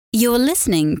You're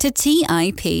listening to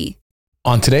TIP.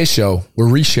 On today's show, we're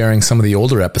resharing some of the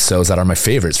older episodes that are my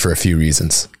favorites for a few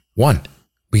reasons. 1,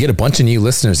 we get a bunch of new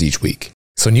listeners each week,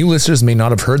 so new listeners may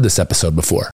not have heard this episode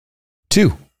before.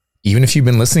 2, even if you've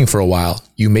been listening for a while,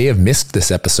 you may have missed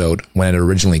this episode when it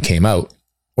originally came out.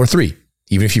 Or 3,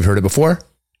 even if you've heard it before,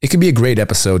 it could be a great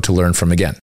episode to learn from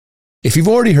again. If you've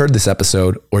already heard this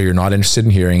episode or you're not interested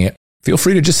in hearing it, feel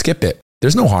free to just skip it.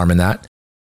 There's no harm in that.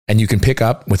 And you can pick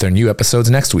up with our new episodes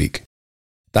next week.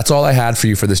 That's all I had for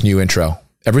you for this new intro.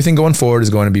 Everything going forward is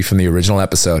going to be from the original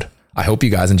episode. I hope you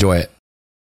guys enjoy it.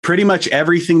 Pretty much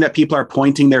everything that people are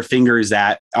pointing their fingers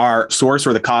at are source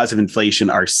or the cause of inflation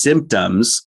are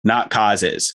symptoms, not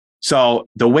causes. So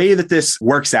the way that this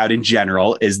works out in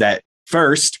general is that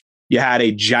first, you had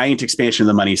a giant expansion of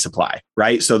the money supply,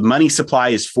 right? So the money supply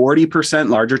is 40%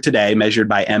 larger today, measured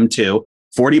by M2,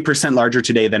 40% larger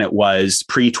today than it was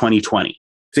pre-2020.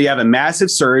 So you have a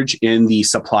massive surge in the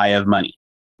supply of money.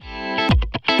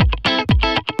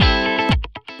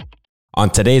 On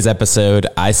today's episode,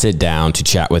 I sit down to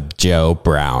chat with Joe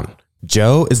Brown.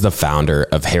 Joe is the founder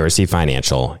of Heresy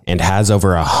Financial and has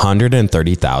over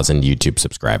 130,000 YouTube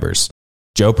subscribers.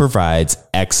 Joe provides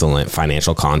excellent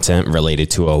financial content related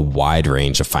to a wide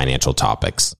range of financial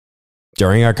topics.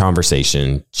 During our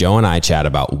conversation, Joe and I chat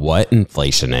about what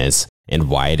inflation is and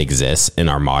why it exists in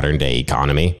our modern day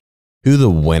economy, who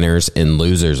the winners and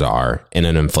losers are in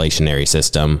an inflationary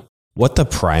system, what the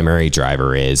primary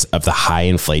driver is of the high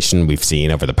inflation we've seen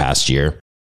over the past year,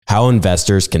 how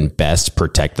investors can best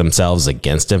protect themselves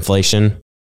against inflation,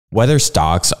 whether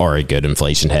stocks are a good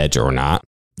inflation hedge or not,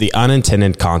 the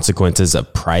unintended consequences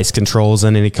of price controls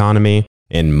in an economy,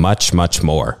 and much, much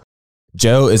more.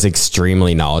 Joe is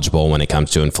extremely knowledgeable when it comes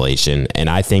to inflation,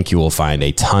 and I think you will find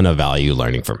a ton of value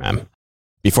learning from him.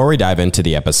 Before we dive into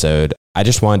the episode, I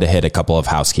just wanted to hit a couple of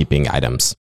housekeeping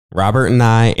items. Robert and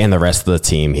I and the rest of the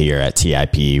team here at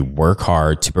TIP work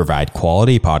hard to provide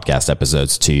quality podcast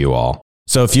episodes to you all.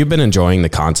 So if you've been enjoying the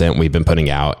content we've been putting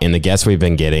out and the guests we've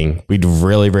been getting, we'd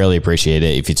really appreciate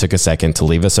it if you took a second to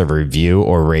leave us a review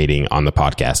or rating on the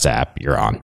podcast app you're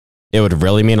on. It would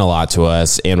really mean a lot to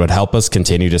us and would help us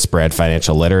continue to spread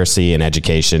financial literacy and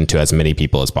education to as many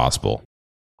people as possible.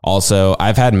 Also,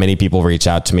 I've had many people reach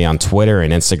out to me on Twitter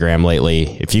and Instagram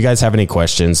lately. If you guys have any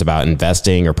questions about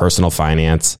investing or personal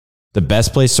finance, the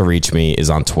best place to reach me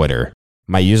is on Twitter.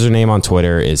 My username on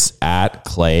Twitter is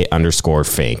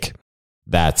 @Clay_Fink.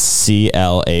 That's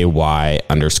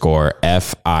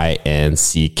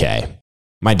CLAY_FINCK.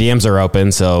 My DMs are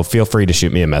open, so feel free to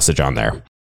shoot me a message on there.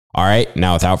 All right,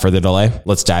 now without further delay,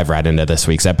 let's dive right into this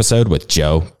week's episode with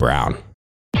Joe Brown.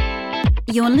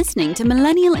 You're listening to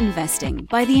Millennial Investing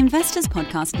by the Investors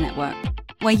Podcast Network,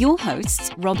 where your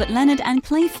hosts, Robert Leonard and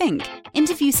Clay Fink,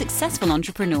 interview successful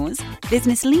entrepreneurs,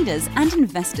 business leaders, and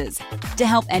investors to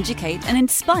help educate and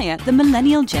inspire the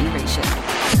millennial generation.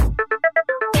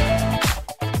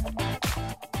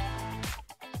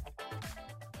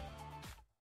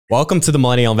 Welcome to the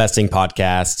Millennial Investing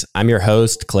Podcast. I'm your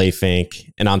host, Clay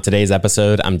Fink, and on today's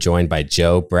episode, I'm joined by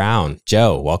Joe Brown.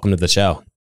 Joe, welcome to the show.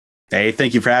 Hey,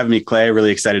 thank you for having me, Clay.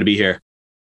 Really excited to be here.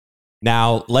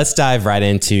 Now, let's dive right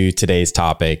into today's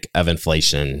topic of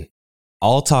inflation.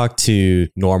 I'll talk to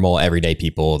normal, everyday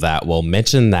people that will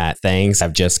mention that things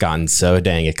have just gotten so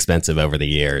dang expensive over the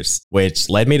years, which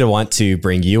led me to want to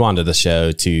bring you onto the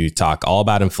show to talk all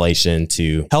about inflation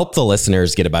to help the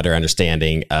listeners get a better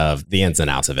understanding of the ins and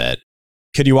outs of it.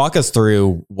 Could you walk us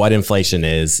through what inflation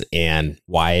is and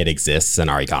why it exists in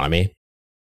our economy?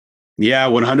 Yeah,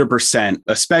 100%,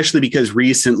 especially because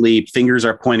recently fingers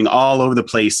are pointing all over the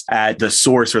place at the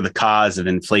source or the cause of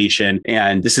inflation.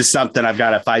 And this is something I've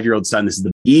got a 5-year-old son. This is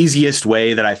the easiest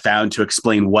way that I found to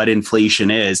explain what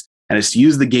inflation is. And it's to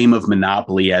use the game of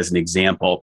Monopoly as an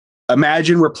example.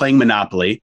 Imagine we're playing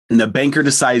Monopoly and the banker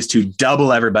decides to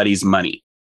double everybody's money.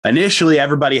 Initially,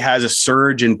 everybody has a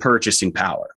surge in purchasing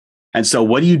power. And so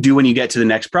what do you do when you get to the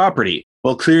next property?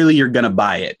 Well, clearly you're going to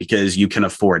buy it because you can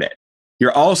afford it.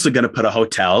 You're also going to put a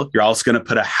hotel. You're also going to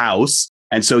put a house.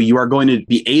 And so you are going to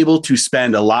be able to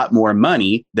spend a lot more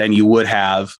money than you would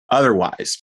have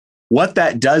otherwise. What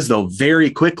that does, though, very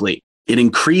quickly, it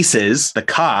increases the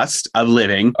cost of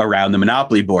living around the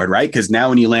Monopoly board, right? Because now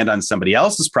when you land on somebody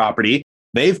else's property,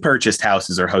 they've purchased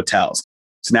houses or hotels.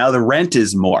 So now the rent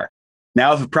is more.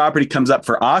 Now, if a property comes up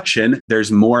for auction,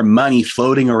 there's more money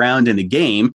floating around in the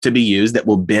game to be used that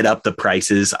will bid up the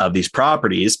prices of these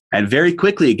properties. And very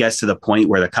quickly, it gets to the point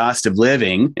where the cost of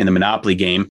living in the Monopoly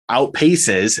game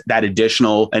outpaces that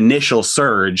additional initial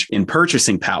surge in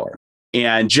purchasing power.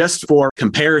 And just for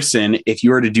comparison, if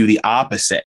you were to do the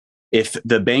opposite, if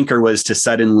the banker was to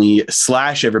suddenly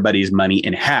slash everybody's money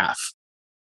in half,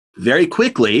 very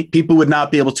quickly, people would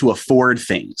not be able to afford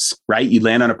things, right? You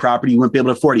land on a property, you wouldn't be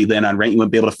able to afford it. You land on rent, you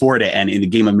wouldn't be able to afford it. And in the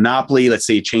game of Monopoly, let's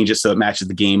say you change it so it matches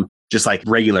the game, just like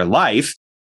regular life,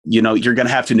 you're going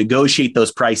to have to negotiate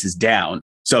those prices down.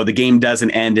 So the game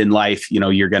doesn't end in life.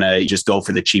 You're going to just go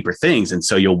for the cheaper things. And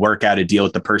so you'll work out a deal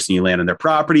with the person you land on their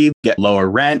property, get lower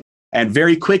rent. And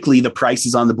very quickly, the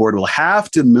prices on the board will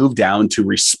have to move down to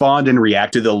respond and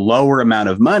react to the lower amount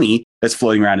of money that's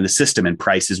floating around in the system, and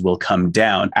prices will come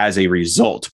down as a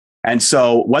result. And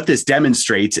so what this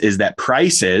demonstrates is that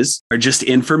prices are just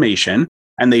information,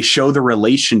 and they show the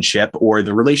relationship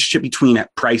between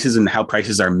prices and how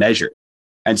prices are measured.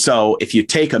 And so if you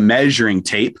take a measuring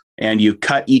tape and you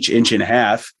cut each inch in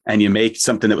half and you make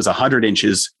something that was 100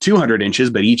 inches, 200 inches,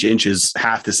 but each inch is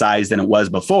half the size than it was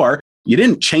before, you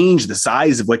didn't change the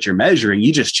size of what you're measuring.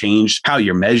 You just changed how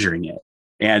you're measuring it.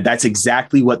 And that's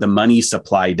exactly what the money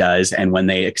supply does. And when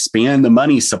they expand the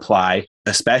money supply,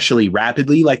 especially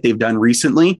rapidly, like they've done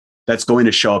recently, that's going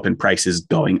to show up in prices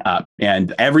going up.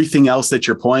 And everything else that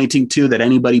you're pointing to, that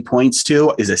anybody points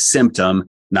to, is a symptom,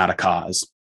 not a cause.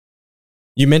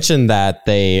 You mentioned that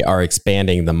they are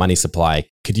expanding the money supply.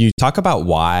 Could you talk about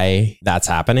why that's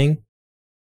happening?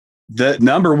 The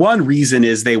number one reason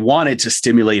is they wanted to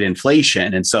stimulate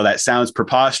inflation. And so that sounds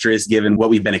preposterous given what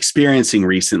we've been experiencing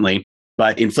recently.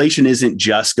 But inflation isn't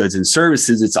just goods and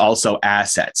services, it's also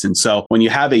assets. And so when you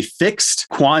have a fixed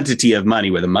quantity of money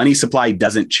where the money supply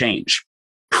doesn't change,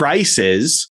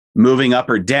 prices moving up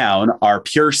or down are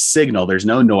pure signal. There's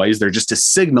no noise. They're just a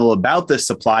signal about the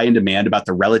supply and demand, about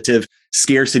the relative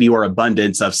scarcity or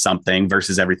abundance of something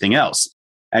versus everything else.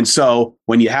 And so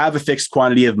when you have a fixed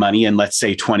quantity of money and let's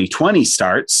say 2020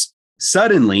 starts,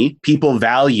 suddenly people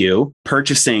value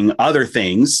purchasing other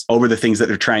things over the things that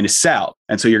they're trying to sell.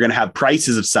 And so you're going to have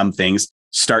prices of some things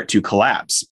start to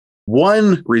collapse.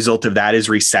 One result of that is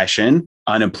recession,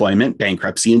 unemployment,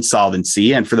 bankruptcy,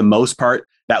 insolvency. And for the most part,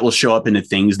 that will show up into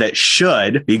things that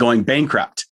should be going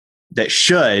bankrupt, that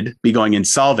should be going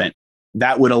insolvent.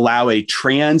 That would allow a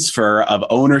transfer of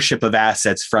ownership of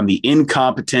assets from the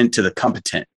incompetent to the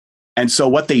competent. And so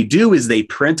what they do is they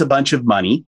print a bunch of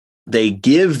money. They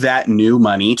give that new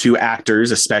money to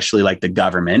actors, especially like the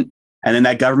government. And then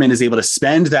that government is able to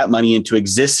spend that money into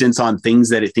existence on things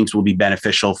that it thinks will be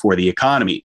beneficial for the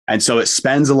economy. And so it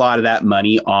spends a lot of that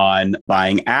money on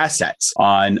buying assets,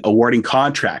 on awarding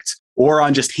contracts, or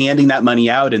on just handing that money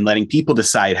out and letting people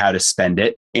decide how to spend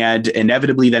it. And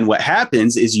inevitably, then what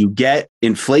happens is you get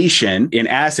inflation in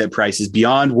asset prices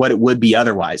beyond what it would be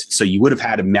otherwise. So you would have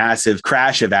had a massive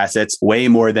crash of assets, way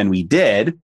more than we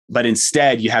did. But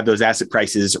instead, you have those asset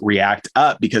prices react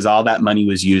up because all that money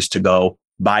was used to go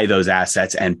buy those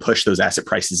assets and push those asset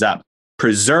prices up.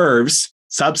 Preserves,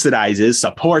 subsidizes,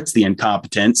 supports the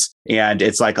incompetence. And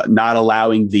it's like not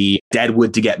allowing the dead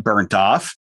wood to get burnt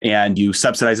off. And you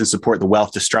subsidize and support the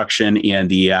wealth destruction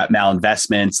and the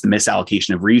malinvestments, the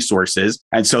misallocation of resources.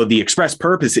 And so the express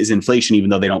purpose is inflation, even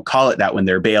though they don't call it that when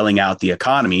they're bailing out the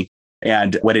economy.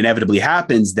 And what inevitably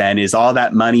happens then is all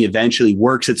that money eventually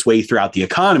works its way throughout the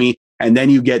economy. And then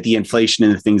you get the inflation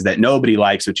in the things that nobody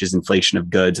likes, which is inflation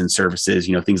of goods and services,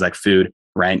 things like food,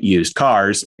 rent, used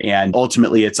cars. And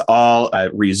ultimately, it's all a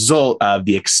result of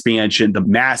the expansion, the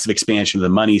massive expansion of the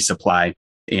money supply.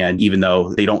 And even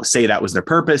though they don't say that was their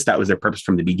purpose, that was their purpose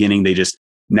from the beginning. They just,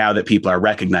 now that people are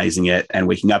recognizing it and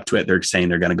waking up to it, they're saying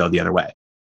they're going to go the other way.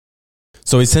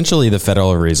 So essentially, the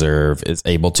Federal Reserve is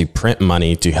able to print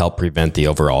money to help prevent the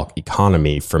overall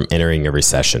economy from entering a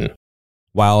recession.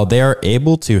 While they are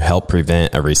able to help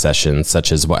prevent a recession,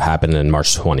 such as what happened in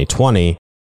March 2020,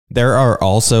 there are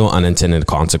also unintended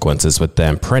consequences with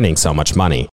them printing so much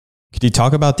money. Could you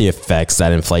talk about the effects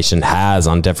that inflation has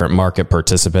on different market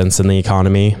participants in the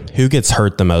economy? Who gets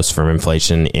hurt the most from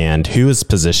inflation and who is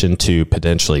positioned to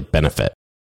potentially benefit?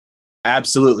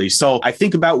 Absolutely. So I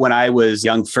think about when I was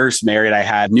young, first married, I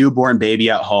had a newborn baby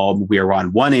at home. We were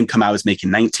on one income. I was making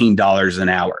 $19 an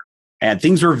hour and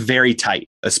things were very tight,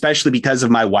 especially because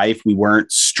of my wife. We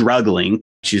weren't struggling.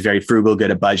 She's very frugal, good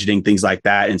at budgeting, things like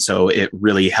that. And so it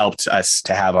really helped us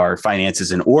to have our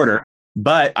finances in order.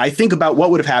 But I think about what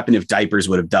would have happened if diapers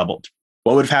would have doubled.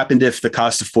 What would have happened if the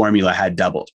cost of formula had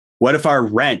doubled? What if our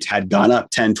rent had gone up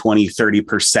 10, 20,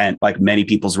 30%, like many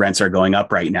people's rents are going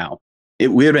up right now? We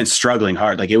would have been struggling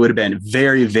hard. Like it would have been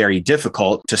very, very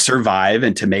difficult to survive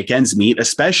and to make ends meet,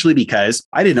 especially because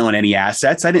I didn't own any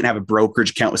assets. I didn't have a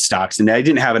brokerage account with stocks in it. I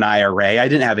didn't have an IRA. I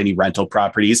didn't have any rental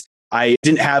properties. I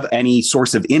didn't have any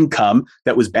source of income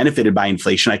that was benefited by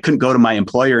inflation. I couldn't go to my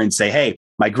employer and say, hey,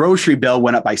 my grocery bill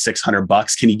went up by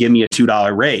 $600. Can you give me a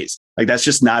 $2 raise? Like, that's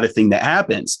just not a thing that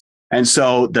happens. And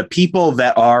so the people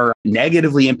that are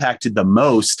negatively impacted the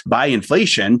most by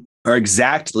inflation are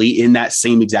exactly in that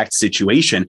same exact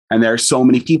situation. And there are so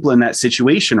many people in that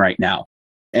situation right now.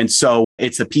 And so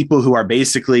it's the people who are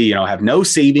basically, have no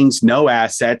savings, no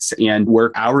assets, and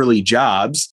work hourly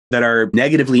jobs that are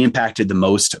negatively impacted the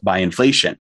most by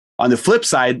inflation. On the flip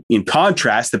side, in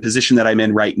contrast, the position that I'm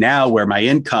in right now, where my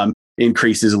income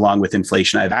increases along with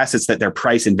inflation, I have assets that their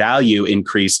price and value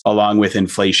increase along with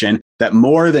inflation that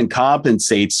more than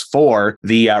compensates for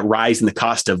the rise in the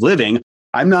cost of living.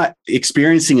 I'm not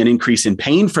experiencing an increase in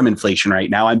pain from inflation right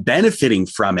now. I'm benefiting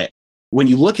from it. When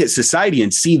you look at society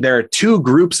and see there are two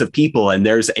groups of people, and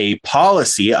there's a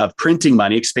policy of printing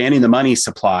money, expanding the money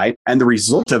supply, and the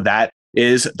result of that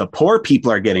is the poor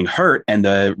people are getting hurt and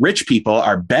the rich people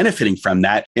are benefiting from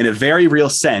that. In a very real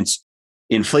sense,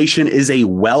 inflation is a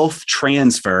wealth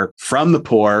transfer from the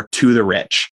poor to the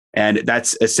rich. And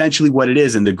that's essentially what it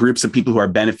is. And the groups of people who are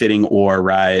benefiting or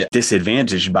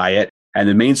disadvantaged by it. And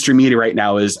the mainstream media right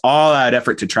now is all out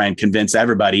effort to try and convince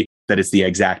everybody that it's the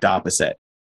exact opposite.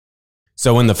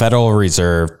 So when the Federal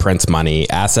Reserve prints money,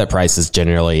 asset prices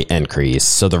generally increase.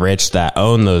 So the rich that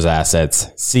own those assets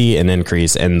see an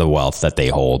increase in the wealth that they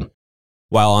hold.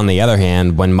 While on the other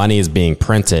hand, when money is being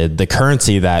printed, the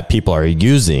currency that people are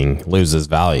using loses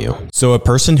value. So a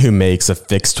person who makes a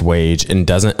fixed wage and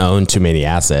doesn't own too many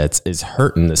assets is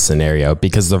hurt in this scenario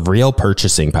because the real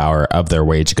purchasing power of their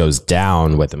wage goes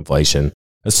down with inflation,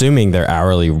 assuming their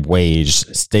hourly wage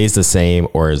stays the same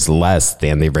or is less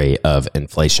than the rate of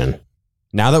inflation.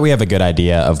 Now that we have a good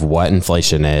idea of what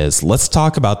inflation is, let's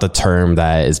talk about the term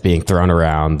that is being thrown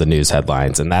around the news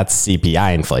headlines, and that's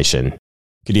CPI inflation.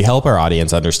 Could you help our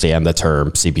audience understand the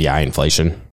term CPI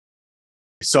inflation?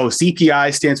 So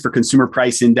CPI stands for Consumer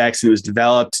Price Index, and it was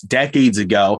developed decades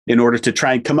ago in order to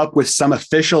try and come up with some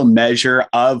official measure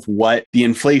of what the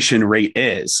inflation rate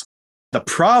is. The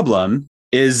problem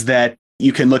is that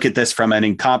you can look at this from an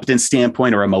incompetence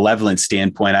standpoint or a malevolent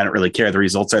standpoint. I don't really care. The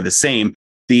results are the same.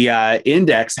 The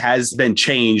index has been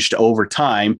changed over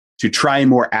time to try and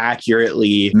more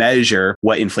accurately measure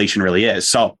what inflation really is.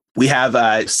 So we have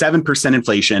 7%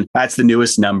 inflation. That's the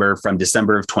newest number from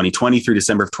December of 2020 through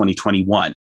December of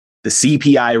 2021. The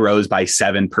CPI rose by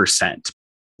 7%.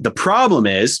 The problem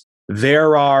is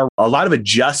there are a lot of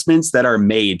adjustments that are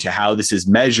made to how this is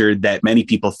measured that many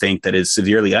people think that is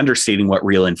severely understating what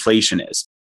real inflation is.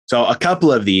 So a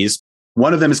couple of these,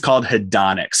 one of them is called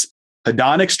hedonics.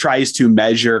 Hedonics tries to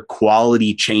measure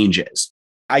quality changes.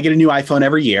 I get a new iPhone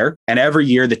every year, and every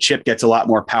year the chip gets a lot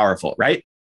more powerful, right?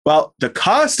 Well, the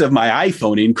cost of my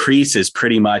iPhone increases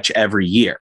pretty much every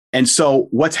year. And so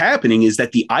what's happening is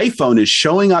that the iPhone is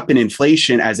showing up in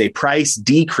inflation as a price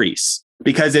decrease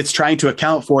because it's trying to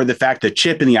account for the fact the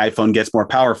chip in the iPhone gets more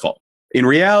powerful. In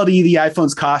reality, the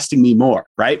iPhone's costing me more,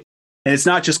 right? And it's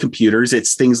not just computers,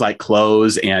 it's things like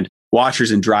clothes and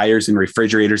washers and dryers and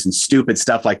refrigerators and stupid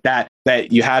stuff like that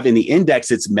you have in the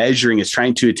index. It's measuring, it's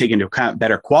trying to take into account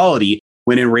better quality,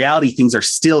 when in reality, things are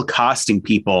still costing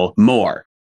people more.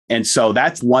 And so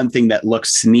that's one thing that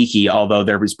looks sneaky, although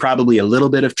there was probably a little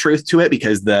bit of truth to it,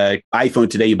 because the iPhone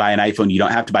today, you buy an iPhone, you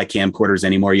don't have to buy camcorders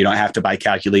anymore. You don't have to buy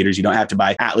calculators. You don't have to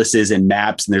buy atlases and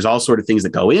maps. And there's all sorts of things that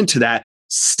go into that.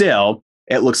 Still,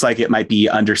 it looks like it might be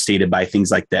understated by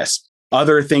things like this.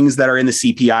 Other things that are in the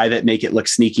CPI that make it look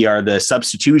sneaky are the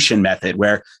substitution method,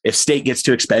 where if steak gets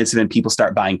too expensive and people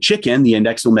start buying chicken, the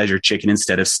index will measure chicken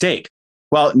instead of steak.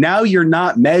 Well, now you're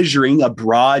not measuring a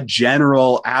broad,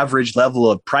 general, average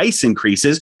level of price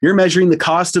increases. You're measuring the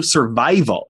cost of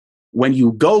survival. When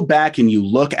you go back and you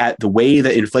look at the way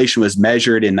that inflation was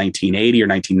measured in 1980 or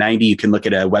 1990, you can look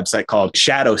at a website called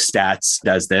Shadow Stats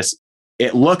does this.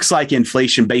 It looks like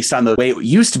inflation, based on the way it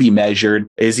used to be measured,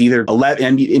 is either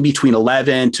 11, in between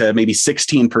 11 to maybe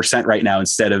 16% right now,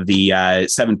 instead of the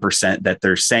 7% that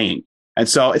they're saying. And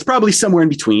so it's probably somewhere in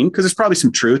between, because there's probably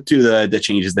some truth to the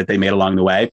changes that they made along the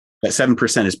way. But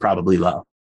 7% is probably low.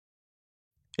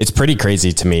 It's pretty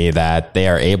crazy to me that they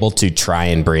are able to try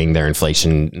and bring their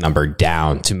inflation number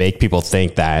down to make people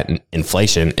think that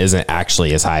inflation isn't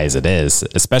actually as high as it is,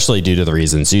 especially due to the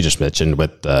reasons you just mentioned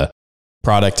with the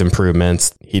product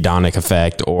improvements, hedonic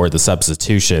effect, or the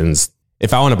substitutions.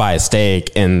 If I want to buy a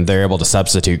steak and they're able to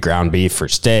substitute ground beef for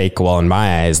steak, well, in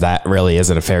my eyes, that really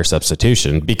isn't a fair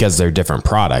substitution because they're different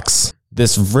products.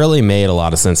 This really made a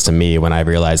lot of sense to me when I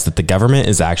realized that the government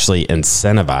is actually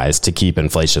incentivized to keep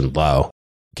inflation low.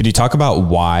 Could you talk about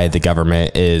why the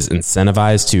government is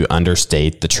incentivized to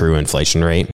understate the true inflation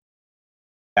rate?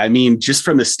 I mean, just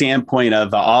from the standpoint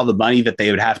of all the money that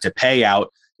they would have to pay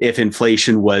out, if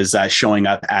inflation was showing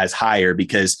up as higher,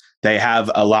 because they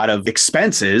have a lot of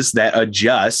expenses that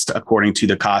adjust according to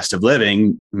the cost of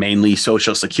living, mainly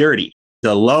Social Security.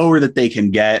 The lower that they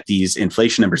can get these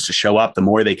inflation numbers to show up, the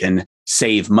more they can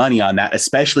save money on that,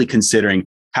 especially considering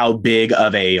how big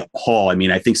of a hole. I mean,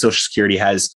 I think Social Security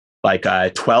has like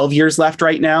 12 years left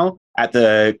right now. At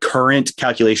the current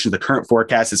calculation, the current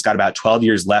forecast, it's got about 12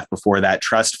 years left before that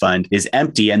trust fund is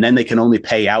empty. And then they can only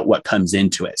pay out what comes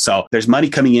into it. So there's money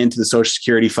coming into the Social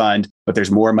Security fund, but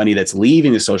there's more money that's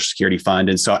leaving the Social Security fund.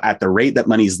 And so at the rate that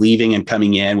money's leaving and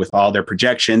coming in with all their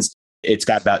projections, it's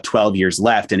got about 12 years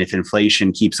left. And if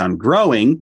inflation keeps on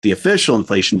growing, the official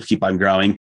inflation keep on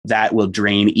growing, that will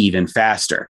drain even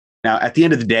faster. Now, at the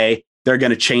end of the day, they're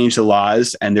going to change the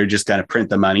laws and they're just going to print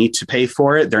the money to pay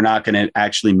for it. They're not going to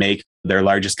actually make their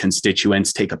largest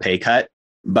constituents take a pay cut.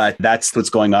 But that's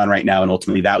what's going on right now. And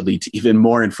ultimately, that would lead to even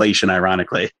more inflation,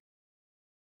 ironically.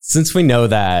 Since we know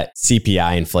that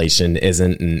CPI inflation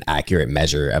isn't an accurate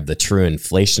measure of the true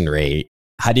inflation rate,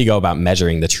 how do you go about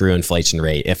measuring the true inflation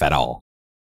rate, if at all?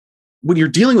 When you're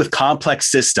dealing with complex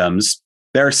systems,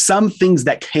 there are some things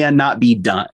that cannot be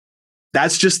done.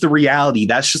 That's just the reality.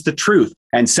 That's just the truth.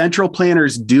 And central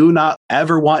planners do not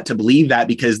ever want to believe that,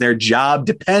 because their job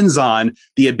depends on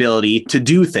the ability to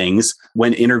do things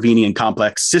when intervening in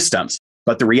complex systems.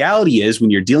 But the reality is, when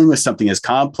you're dealing with something as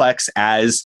complex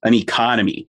as an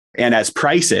economy and as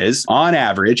prices, on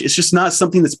average, it's just not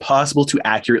something that's possible to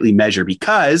accurately measure,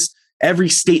 because every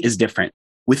state is different.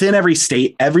 Within every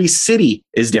state, every city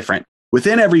is different.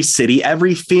 Within every city,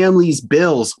 every family's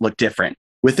bills look different.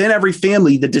 Within every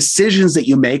family, the decisions that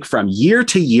you make from year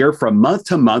to year, from month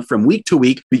to month, from week to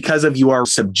week, because of your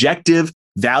subjective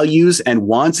values and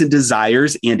wants and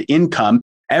desires and income,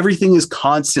 everything is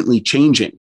constantly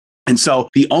changing. And so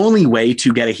the only way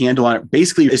to get a handle on it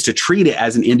basically is to treat it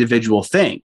as an individual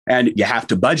thing. And you have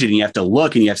to budget and you have to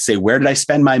look and you have to say, where did I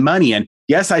spend my money? And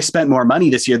yes, I spent more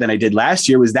money this year than I did last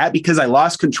year. Was that because I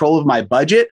lost control of my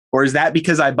budget? Or is that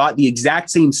because I bought the exact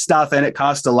same stuff and it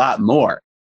cost a lot more?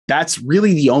 That's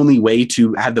really the only way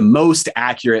to have the most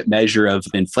accurate measure of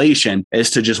inflation, is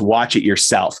to just watch it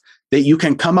yourself. That you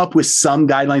can come up with some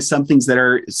guidelines, some things that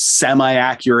are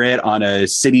semi-accurate on a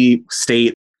city,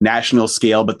 state, national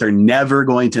scale, but they're never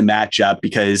going to match up,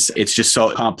 because it's just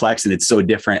so complex and it's so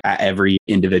different at every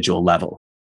individual level.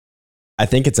 I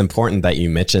think it's important that you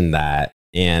mentioned that,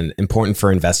 and important for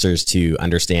investors to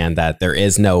understand that there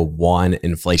is no one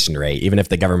inflation rate. Even if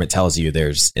the government tells you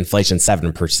there's inflation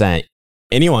 7%,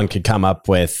 anyone could come up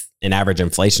with an average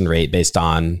inflation rate based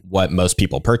on what most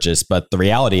people purchase. But the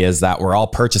reality is that we're all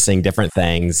purchasing different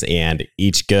things, and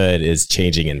each good is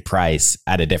changing in price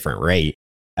at a different rate.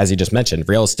 As you just mentioned,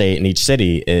 real estate in each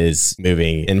city is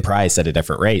moving in price at a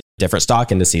different rate. Different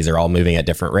stock indices are all moving at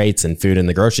different rates, and food in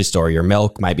the grocery store, your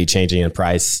milk might be changing in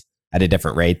price at a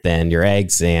different rate than your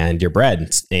eggs and your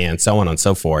bread, and so on and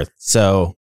so forth.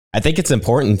 So I think it's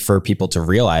important for people to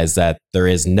realize that there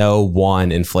is no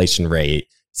one inflation rate,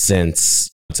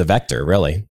 since it's a vector,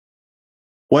 really.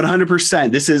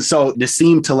 100%. This is so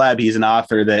Nassim Taleb, he's an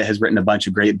author that has written a bunch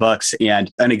of great books. And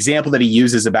an example that he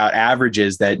uses about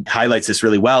averages that highlights this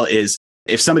really well is,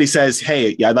 if somebody says,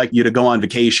 hey, I'd like you to go on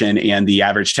vacation and the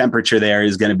average temperature there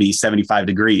is going to be 75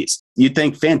 degrees. You'd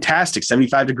think, fantastic,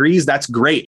 75 degrees, that's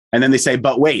great. And then they say,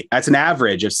 but wait, that's an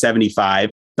average of 75.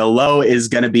 The low is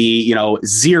going to be,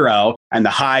 0, and the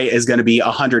high is going to be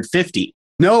 150.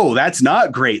 No, that's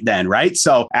not great then, right?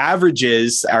 So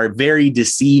averages are very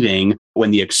deceiving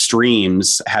when the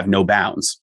extremes have no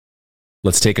bounds.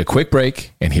 Let's take a quick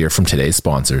break and hear from today's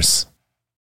sponsors.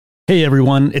 Hey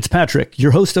everyone, it's Patrick,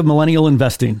 your host of Millennial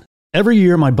Investing. Every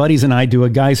year, my buddies and I do a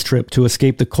guy's trip to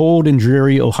escape the cold and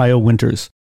dreary Ohio winters.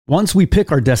 Once we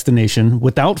pick our destination,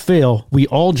 without fail, we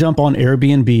all jump on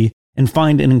Airbnb and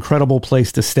find an incredible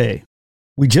place to stay.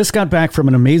 We just got back from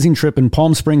an amazing trip in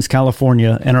Palm Springs,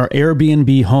 California, and our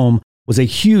Airbnb home was a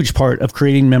huge part of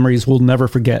creating memories we'll never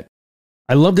forget.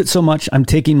 I loved it so much, I'm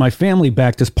taking my family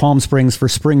back to Palm Springs for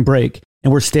spring break,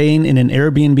 and we're staying in an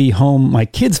Airbnb home my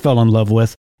kids fell in love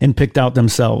with and picked out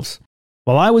themselves.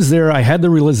 While I was there, I had the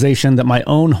realization that my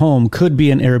own home could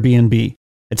be an Airbnb.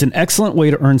 It's an excellent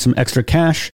way to earn some extra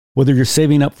cash, whether you're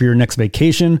saving up for your next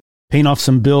vacation, paying off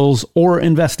some bills, or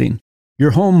investing.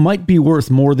 Your home might be worth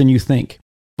more than you think.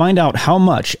 Find out how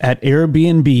much at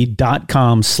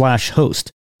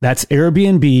airbnb.com/host. That's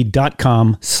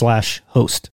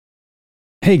airbnb.com/host.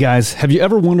 Hey guys, have you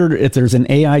ever wondered if there's an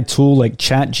AI tool like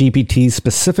ChatGPT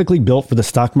specifically built for the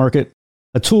stock market?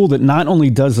 A tool that not only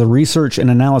does the research and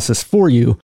analysis for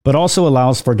you, but also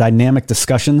allows for dynamic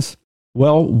discussions?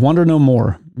 Well, wonder no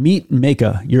more. Meet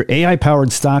Meka, your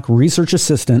AI-powered stock research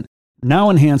assistant now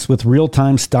enhanced with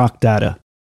real-time stock data.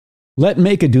 Let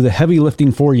Meka do the heavy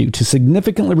lifting for you to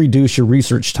significantly reduce your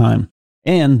research time.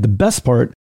 And the best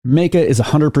part, Meka is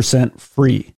 100%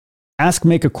 free. Ask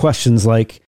Meka questions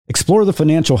like, explore the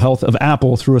financial health of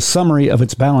Apple through a summary of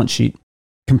its balance sheet.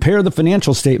 Compare the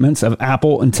financial statements of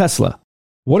Apple and Tesla.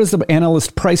 What is the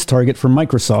analyst price target for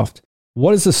Microsoft?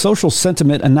 What is the social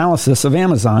sentiment analysis of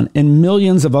Amazon? And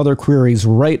millions of other queries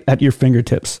right at your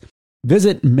fingertips.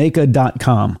 Visit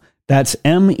Meka.com. That's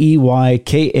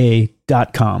MEYKA.com.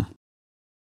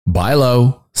 Buy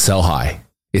low, sell high.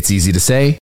 It's easy to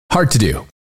say, hard to do.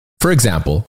 For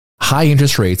example, high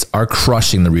interest rates are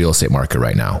crushing the real estate market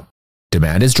right now.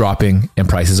 Demand is dropping and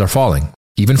prices are falling,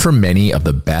 even for many of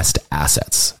the best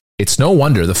assets. It's no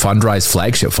wonder the Fundrise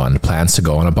flagship fund plans to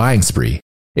go on a buying spree,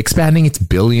 expanding its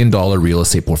billion-dollar real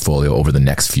estate portfolio over the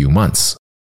next few months.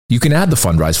 You can add the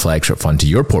Fundrise flagship fund to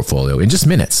your portfolio in just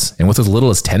minutes and with as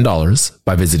little as $10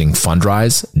 by visiting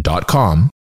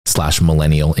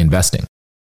fundrise.com/millennial investing.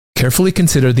 Carefully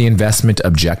consider the investment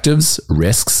objectives,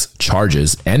 risks,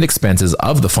 charges, and expenses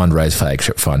of the Fundrise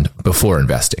flagship fund before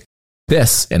investing.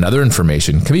 This and other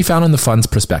information can be found in the fund's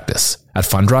prospectus at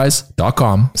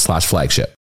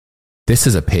fundrise.com/flagship. This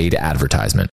is a paid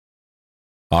advertisement.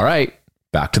 All right,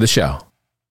 back to the show.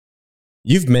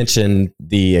 You've mentioned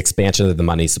the expansion of the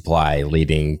money supply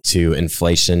leading to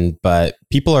inflation, but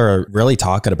people are really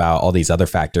talking about all these other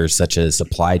factors such as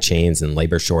supply chains and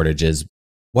labor shortages.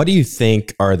 What do you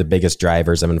think are the biggest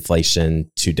drivers of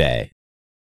inflation today?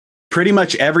 Pretty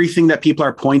much everything that people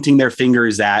are pointing their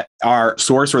fingers at are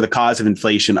source or the cause of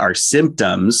inflation are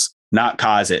symptoms, not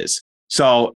causes.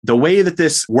 So the way that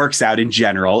this works out in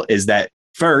general is that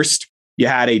first, you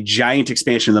had a giant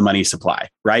expansion of the money supply,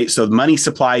 right? So the money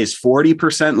supply is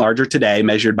 40% larger today,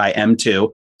 measured by M2,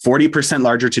 40%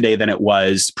 larger today than it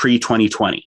was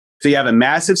pre-2020. So you have a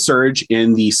massive surge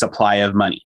in the supply of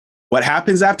money. What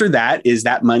happens after that is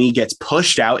that money gets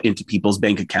pushed out into people's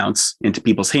bank accounts, into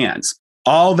people's hands.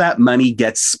 All that money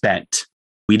gets spent.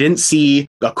 We didn't see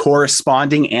a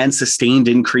corresponding and sustained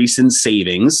increase in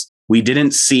savings. We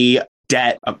didn't see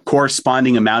debt, a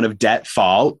corresponding amount of debt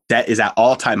fall. Debt is at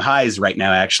all-time highs right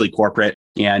now, actually, corporate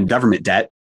and government debt.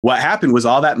 What happened was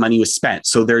all that money was spent.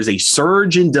 So there's a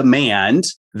surge in demand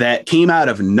that came out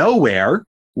of nowhere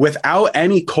without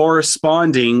any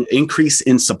corresponding increase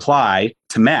in supply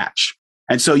to match.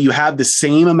 And so you have the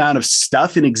same amount of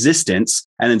stuff in existence,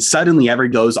 and then suddenly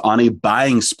everybody goes on a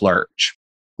buying splurge.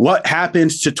 What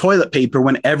happened to toilet paper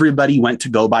when everybody went to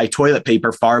go buy toilet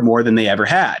paper far more than they ever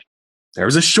had? There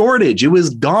was a shortage. It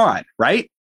was gone, right?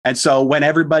 And so when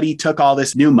everybody took all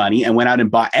this new money and went out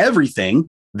and bought everything,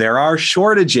 there are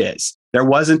shortages. There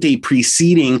wasn't a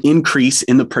preceding increase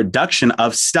in the production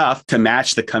of stuff to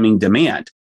match the coming demand.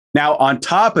 Now, on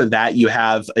top of that, you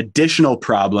have additional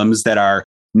problems that are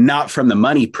not from the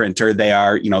money printer. They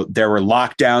are, there were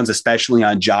lockdowns, especially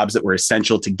on jobs that were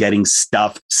essential to getting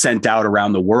stuff sent out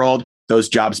around the world. Those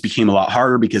jobs became a lot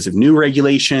harder because of new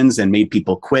regulations and made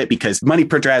people quit, because money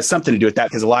printer has something to do with that,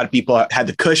 because a lot of people had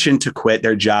the cushion to quit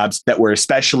their jobs that were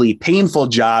especially painful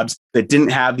jobs that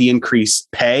didn't have the increased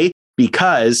pay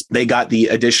because they got the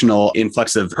additional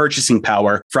influx of purchasing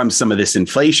power from some of this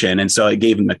inflation. And so it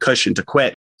gave them the cushion to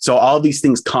quit. So all these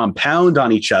things compound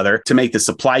on each other to make the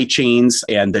supply chains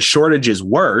and the shortages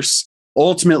worse.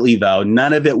 Ultimately, though,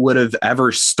 none of it would have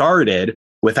ever started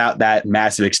without that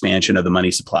massive expansion of the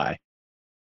money supply.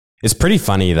 It's pretty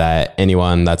funny that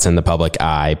anyone that's in the public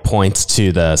eye points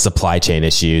to the supply chain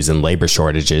issues and labor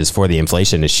shortages for the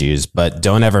inflation issues, but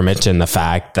don't ever mention the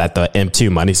fact that the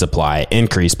M2 money supply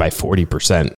increased by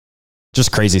 40%.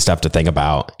 Just crazy stuff to think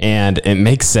about. And it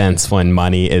makes sense when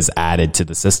money is added to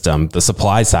the system. The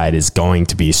supply side is going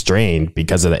to be strained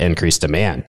because of the increased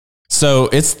demand. So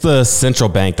it's the central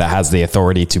bank that has the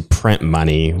authority to print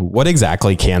money. What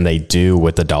exactly can they do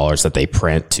with the dollars that they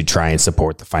print to try and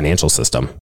support the financial system?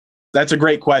 That's a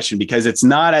great question, because it's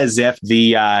not as if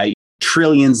the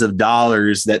trillions of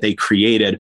dollars that they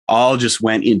created all just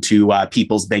went into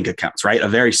people's bank accounts, right? A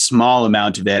very small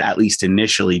amount of it, at least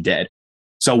initially, did.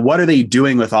 So what are they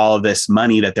doing with all of this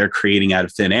money that they're creating out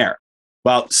of thin air?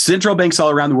 Well, central banks all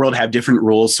around the world have different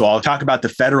rules. So I'll talk about the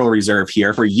Federal Reserve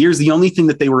here. For years, the only thing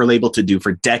that they were able to do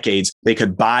for decades, they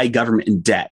could buy government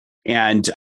debt. And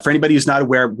for anybody who's not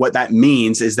aware, what that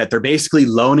means is that they're basically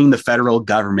loaning the federal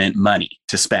government money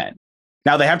to spend.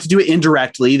 Now, they have to do it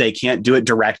indirectly. They can't do it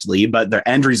directly, but the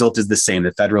end result is the same.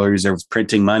 The Federal Reserve is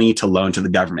printing money to loan to the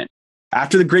government.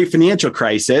 After the great financial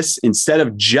crisis, instead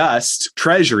of just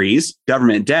treasuries,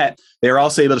 government debt, they were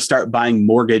also able to start buying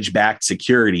mortgage-backed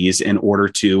securities in order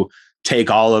to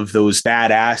take all of those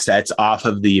bad assets off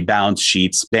of the balance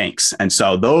sheets banks. And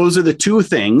so those are the two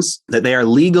things that they are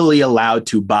legally allowed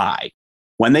to buy.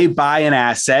 When they buy an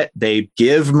asset, they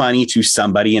give money to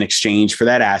somebody in exchange for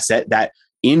that asset. That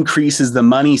increases the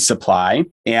money supply,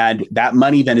 and that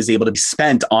money then is able to be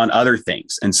spent on other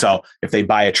things. And so if they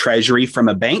buy a treasury from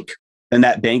a bank, then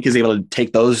that bank is able to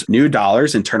take those new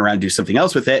dollars and turn around and do something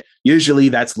else with it. Usually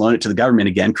that's loan it to the government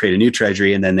again, create a new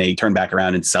treasury, and then they turn back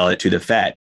around and sell it to the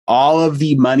Fed. All of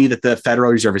the money that the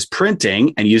Federal Reserve is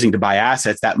printing and using to buy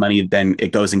assets, that money then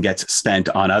it goes and gets spent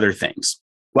on other things.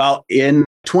 Well, in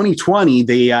 2020,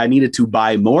 they needed to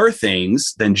buy more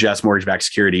things than just mortgage-backed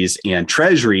securities and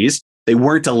treasuries. They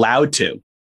weren't allowed to.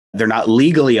 They're not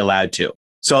legally allowed to.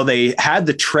 So they had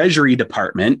the Treasury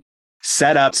Department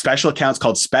set up special accounts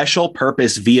called special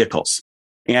purpose vehicles.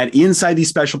 And inside these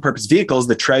special purpose vehicles,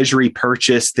 the Treasury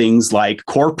purchased things like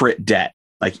corporate debt,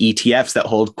 like ETFs that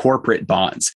hold corporate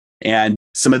bonds. And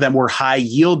some of them were high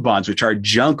yield bonds, which are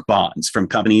junk bonds from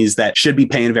companies that should be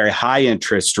paying a very high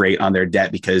interest rate on their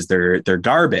debt because they're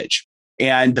garbage.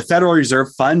 And the Federal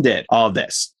Reserve funded all of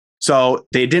this. So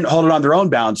they didn't hold it on their own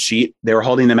balance sheet. They were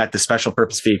holding them at the special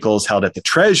purpose vehicles held at the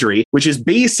Treasury, which is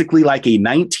basically like a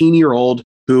 19-year-old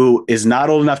who is not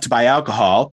old enough to buy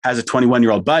alcohol, has a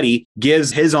 21-year-old buddy,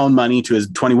 gives his own money to his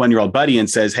 21-year-old buddy and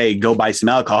says, hey, go buy some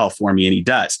alcohol for me. And he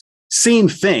does. Same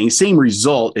thing, same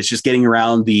result. It's just getting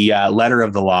around the letter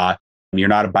of the law, and you're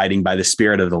not abiding by the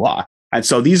spirit of the law. And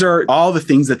so these are all the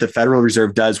things that the Federal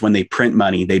Reserve does when they print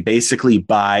money. They basically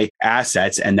buy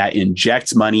assets, and that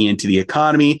injects money into the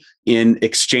economy in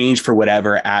exchange for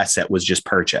whatever asset was just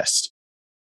purchased.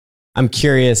 I'm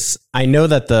curious. I know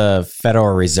that the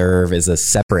Federal Reserve is a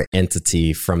separate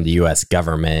entity from the U.S.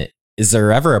 government. Is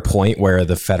there ever a point where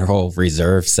the Federal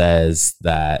Reserve says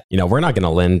that, we're not going to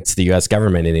lend to the U.S.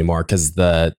 government anymore because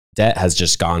the debt has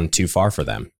just gone too far for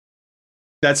them?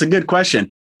 That's a good question.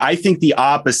 I think the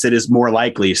opposite is more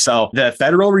likely. So the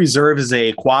Federal Reserve is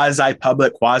a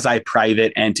quasi-public,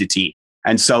 quasi-private entity.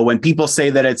 And so when people say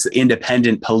that it's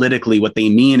independent politically, what they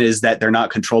mean is that they're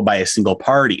not controlled by a single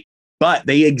party, but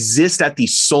they exist at the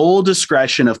sole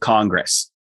discretion of Congress.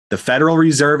 The Federal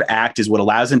Reserve Act is what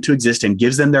allows them to exist and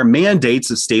gives them their mandates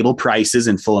of stable prices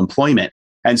and full employment.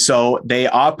 And so they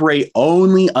operate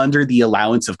only under the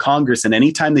allowance of Congress. And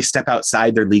anytime they step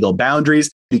outside their legal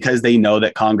boundaries, because they know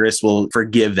that Congress will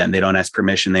forgive them. They don't ask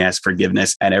permission, they ask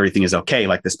forgiveness, and everything is okay,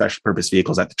 like the special purpose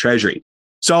vehicles at the Treasury.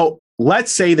 So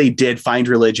let's say they did find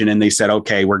religion and they said,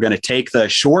 okay, we're going to take the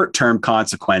short-term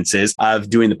consequences of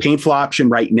doing the painful option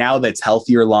right now that's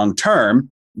healthier long-term.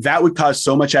 That would cause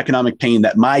so much economic pain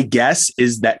that my guess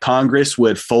is that Congress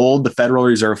would fold the Federal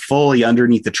Reserve fully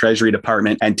underneath the Treasury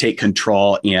Department and take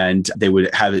control, and they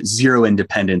would have zero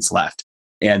independence left.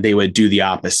 And they would do the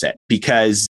opposite,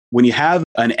 because when you have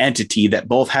an entity that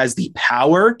both has the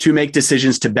power to make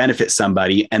decisions to benefit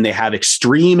somebody and they have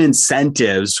extreme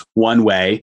incentives one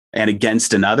way and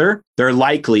against another, they're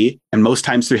likely, and most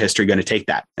times through history, going to take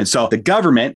that. And so the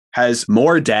government has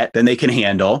more debt than they can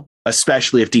handle,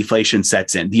 especially if deflation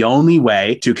sets in. The only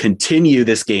way to continue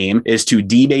this game is to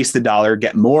debase the dollar,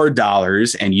 get more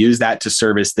dollars, and use that to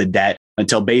service the debt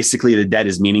until basically the debt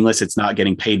is meaningless. It's not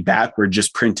getting paid back. We're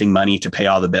just printing money to pay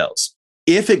all the bills.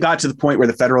 If it got to the point where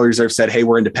the Federal Reserve said, hey,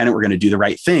 we're independent, we're going to do the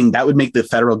right thing, that would make the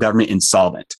federal government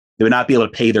insolvent. They would not be able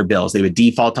to pay their bills. They would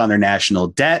default on their national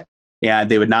debt,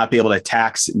 and they would not be able to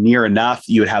tax near enough.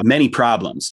 You would have many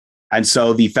problems. And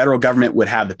so the federal government would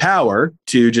have the power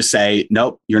to just say,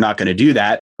 nope, you're not going to do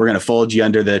that. We're going to fold you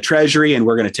under the Treasury, and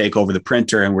we're going to take over the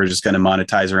printer, and we're just going to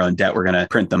monetize our own debt. We're going to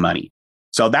print the money.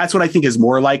 So that's what I think is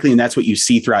more likely. And that's what you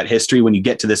see throughout history when you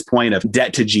get to this point of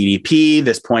debt to GDP,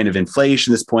 this point of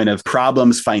inflation, this point of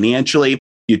problems financially.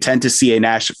 You tend to see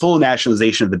a full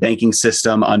nationalization of the banking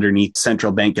system underneath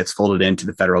central bank gets folded into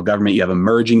the federal government. You have a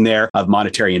merging there of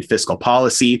monetary and fiscal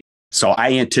policy. So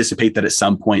I anticipate that at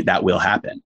some point that will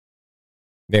happen.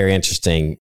 Very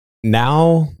interesting.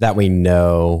 Now that we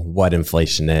know what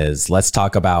inflation is, let's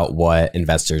talk about what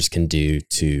investors can do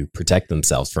to protect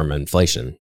themselves from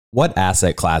inflation. What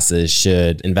asset classes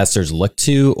should investors look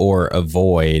to or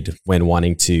avoid when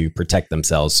wanting to protect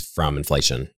themselves from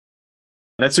inflation?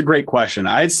 That's a great question.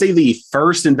 I'd say the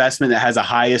first investment that has a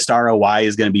highest ROI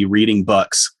is going to be reading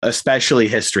books, especially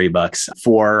history books.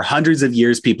 For hundreds of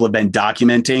years, people have been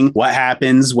documenting what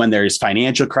happens when there's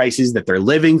financial crises that they're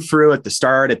living through at the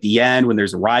start, at the end, when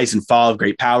there's a rise and fall of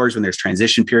great powers, when there's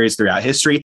transition periods throughout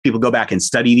history. People go back and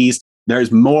study these.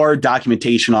 There's more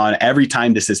documentation on every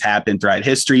time this has happened throughout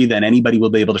history than anybody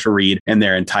will be able to read in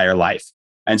their entire life.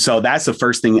 And so that's the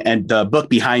first thing. And the book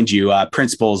behind you,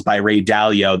 Principles by Ray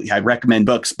Dalio, I recommend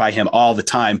books by him all the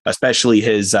time, especially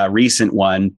his recent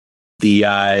one,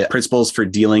 the Principles for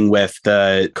Dealing with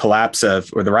the Collapse of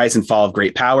or the Rise and Fall of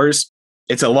Great Powers.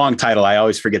 It's a long title. I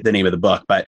always forget the name of the book,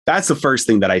 but that's the first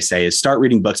thing that I say is start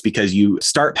reading books because you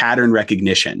start pattern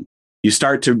recognition. You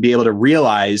start to be able to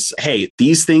realize, hey,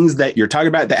 these things that you're talking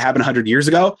about that happened 100 years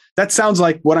ago, that sounds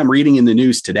like what I'm reading in the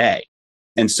news today.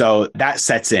 And so that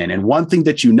sets in. And one thing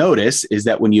that you notice is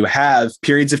that when you have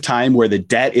periods of time where the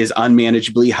debt is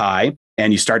unmanageably high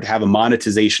and you start to have a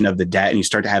monetization of the debt and you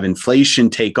start to have inflation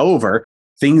take over,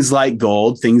 things like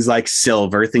gold, things like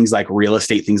silver, things like real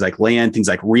estate, things like land, things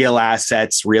like real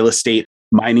assets, real estate,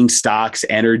 mining stocks,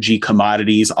 energy,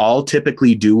 commodities, all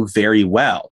typically do very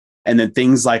well. And then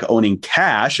things like owning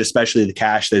cash, especially the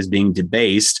cash that is being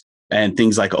debased, and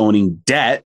things like owning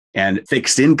debt and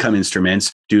fixed income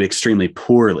instruments do extremely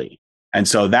poorly. And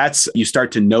so you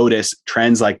start to notice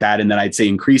trends like that. And then I'd say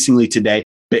increasingly today,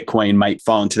 Bitcoin might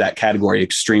fall into that category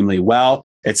extremely well.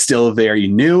 It's still very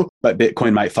new, but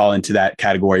Bitcoin might fall into that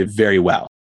category very well.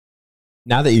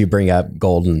 Now that you bring up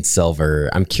gold and silver,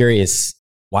 I'm curious,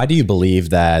 why do you believe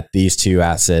that these two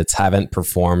assets haven't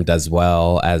performed as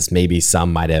well as maybe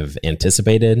some might have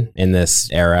anticipated in this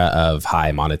era of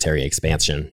high monetary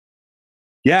expansion?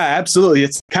 Yeah, absolutely.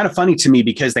 It's kind of funny to me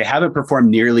because they haven't performed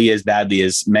nearly as badly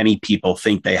as many people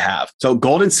think they have. So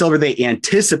gold and silver, they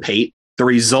anticipate the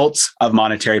results of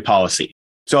monetary policy.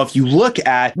 So if you look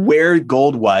at where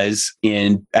gold was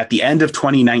at the end of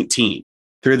 2019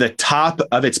 through the top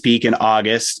of its peak in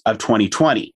August of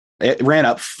 2020, it ran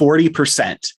up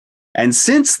 40%. And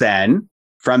since then,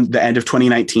 from the end of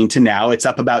 2019 to now, it's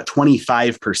up about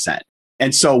 25%.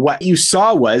 And so what you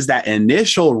saw was that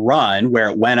initial run where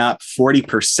it went up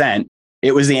 40%,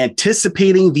 it was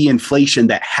anticipating the inflation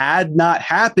that had not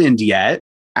happened yet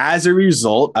as a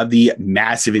result of the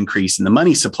massive increase in the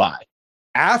money supply.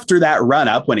 After that run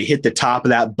up, when it hit the top of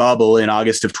that bubble in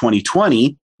August of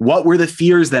 2020, what were the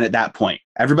fears then at that point?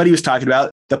 Everybody was talking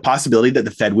about the possibility that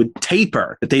the Fed would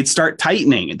taper, that they'd start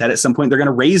tightening, that at some point they're going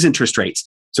to raise interest rates.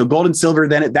 So gold and silver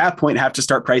then at that point have to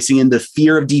start pricing in the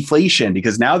fear of deflation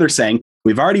because now they're saying,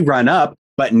 we've already run up,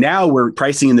 but now we're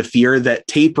pricing in the fear that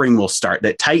tapering will start,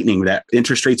 that tightening, that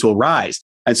interest rates will rise.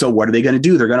 And so what are they going to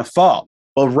do? They're going to fall.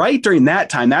 Well, right during that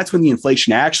time, that's when the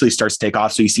inflation actually starts to take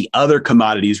off. So you see other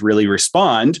commodities really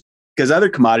respond because other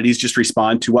commodities just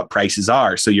respond to what prices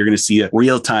are. So you're going to see a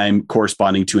real time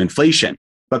corresponding to inflation.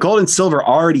 But gold and silver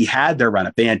already had their run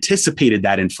up. They anticipated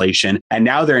that inflation, and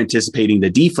now they're anticipating the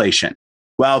deflation.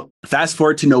 Well, fast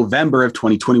forward to November of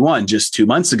 2021, just 2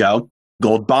 months ago,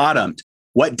 gold bottomed.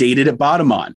 What day did it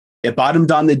bottom on? It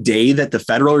bottomed on the day that the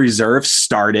Federal Reserve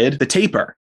started the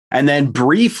taper. And then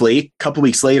briefly, a couple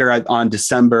weeks later on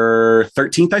December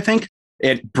 13th, I think,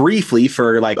 it briefly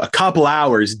for like a couple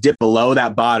hours dipped below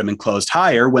that bottom and closed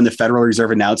higher when the Federal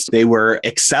Reserve announced they were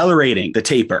accelerating the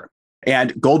taper.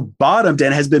 And gold bottomed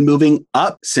and has been moving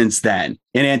up since then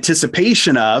in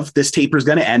anticipation of this taper is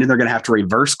going to end and they're going to have to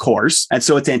reverse course. And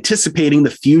so it's anticipating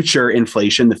the future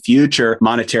inflation, the future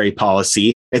monetary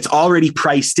policy. It's already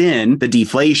priced in the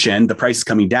deflation, the price is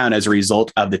coming down as a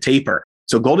result of the taper.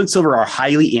 So gold and silver are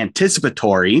highly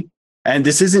anticipatory. And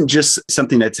this isn't just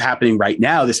something that's happening right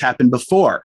now. This happened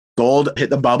before. Gold hit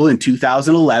the bubble in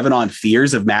 2011 on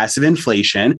fears of massive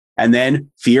inflation. And then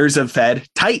fears of Fed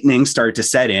tightening started to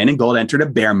set in and gold entered a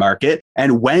bear market.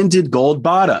 And when did gold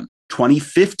bottom?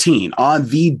 2015, on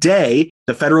the day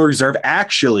the Federal Reserve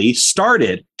actually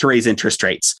started to raise interest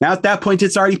rates. Now, at that point,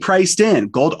 it's already priced in.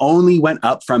 Gold only went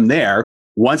up from there.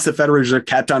 Once the Federal Reserve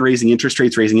kept on raising interest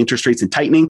rates and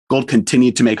tightening, gold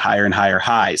continued to make higher and higher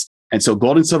highs. And so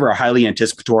gold and silver are highly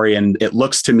anticipatory. And it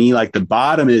looks to me like the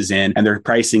bottom is in and they're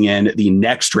pricing in the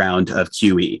next round of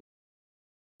QE.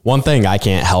 One thing I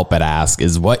can't help but ask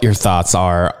is what your thoughts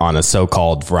are on a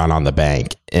so-called run on the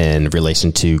bank in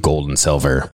relation to gold and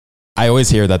silver. I always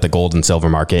hear that the gold and silver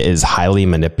market is highly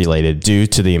manipulated due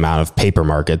to the amount of paper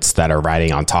markets that are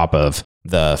riding on top of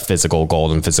the physical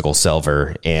gold and physical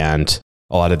silver. And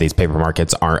a lot of these paper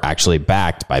markets aren't actually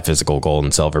backed by physical gold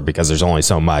and silver because there's only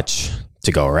so much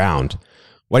to go around.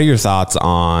 What are your thoughts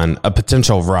on a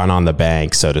potential run on the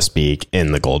bank, so to speak,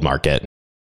 in the gold market?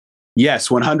 Yes,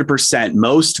 100%.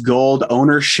 Most gold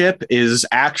ownership is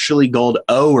actually gold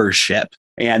owership.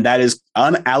 And that is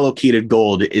unallocated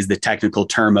gold is the technical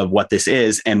term of what this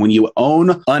is. And when you own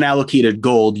unallocated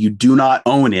gold, you do not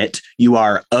own it. You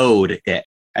are owed it.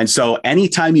 And so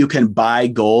anytime you can buy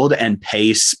gold and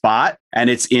pay spot and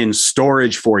it's in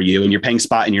storage for you and you're paying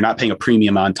spot and you're not paying a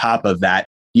premium on top of that,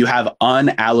 you have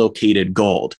unallocated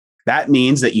gold. That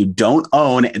means that you don't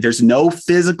own, there's no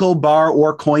physical bar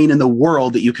or coin in the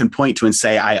world that you can point to and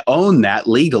say, I own that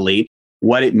legally.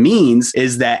 What it means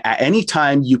is that at any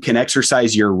time you can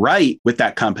exercise your right with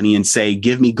that company and say,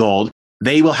 give me gold,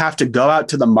 they will have to go out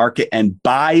to the market and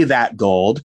buy that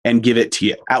gold and give it to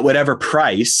you at whatever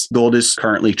price gold is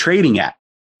currently trading at.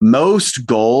 Most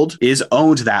gold is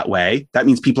owned that way. That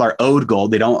means people are owed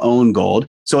gold. They don't own gold.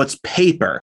 So it's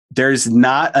paper. There's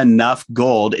not enough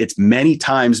gold. It's many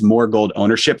times more gold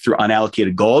ownership through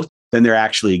unallocated gold than there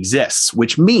actually exists,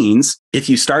 which means if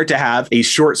you start to have a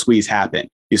short squeeze happen,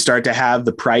 you start to have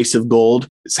the price of gold.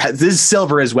 This is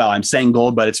silver as well. I'm saying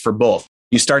gold, but it's for both.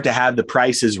 You start to have the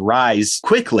prices rise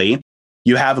quickly.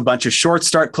 You have a bunch of shorts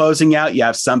start closing out. You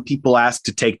have some people ask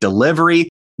to take delivery.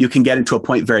 You can get into a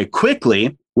point very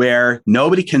quickly where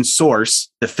nobody can source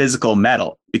the physical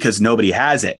metal because nobody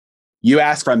has it. You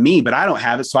ask from me, but I don't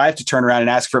have it. So I have to turn around and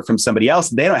ask for it from somebody else.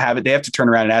 They don't have it. They have to turn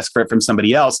around and ask for it from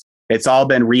somebody else. It's all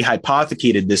been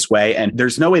rehypothecated this way. And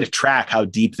there's no way to track how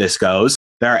deep this goes.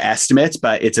 There are estimates,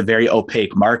 but it's a very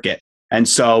opaque market. And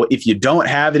so if you don't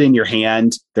have it in your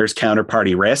hand, there's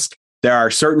counterparty risk. There are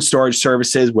certain storage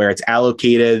services where it's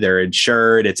allocated, they're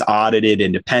insured, it's audited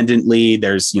independently.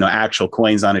 There's, actual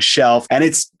coins on a shelf, and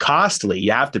it's costly.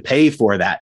 You have to pay for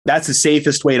that. That's the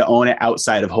safest way to own it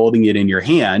outside of holding it in your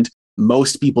hand.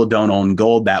 Most people don't own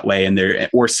gold that way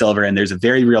or silver. And there's a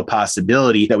very real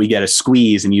possibility that we get a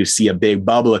squeeze and you see a big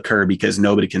bubble occur because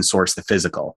nobody can source the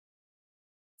physical.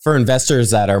 For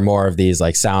investors that are more of these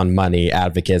like sound money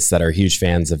advocates that are huge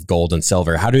fans of gold and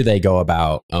silver, how do they go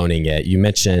about owning it? You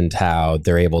mentioned how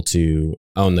they're able to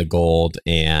own the gold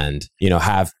and,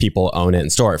 have people own it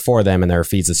and store it for them, and there are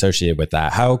fees associated with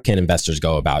that. How can investors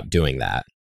go about doing that?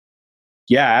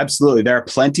 Yeah, absolutely. There are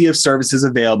plenty of services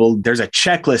available. There's a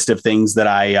checklist of things that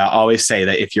I always say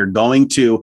that if you're going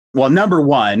to, number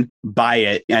one, buy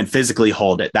it and physically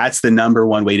hold it. That's the number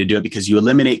one way to do it because you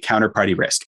eliminate counterparty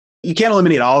risk. You can't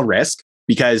eliminate all risk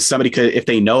because somebody could, if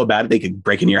they know about it, they could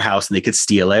break into your house and they could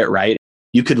steal it, right?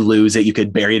 You could lose it. You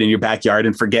could bury it in your backyard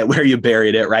and forget where you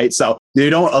buried it, right? So you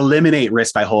don't eliminate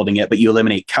risk by holding it, but you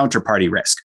eliminate counterparty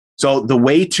risk. So the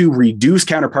way to reduce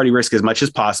counterparty risk as much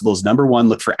as possible is number one,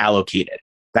 look for allocated.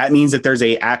 That means that there's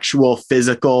a actual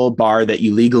physical bar that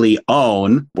you legally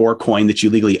own or coin that you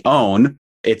legally own.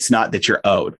 It's not that you're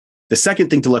owed. The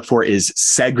second thing to look for is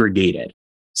segregated.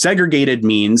 Segregated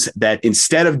means that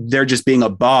instead of there just being a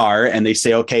bar and they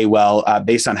say, okay,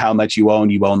 based on how much you own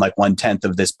like 1/10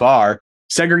 of this bar.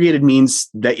 Segregated means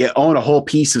that you own a whole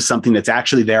piece of something that's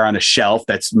actually there on a shelf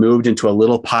that's moved into a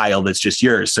little pile that's just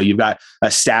yours. So you've got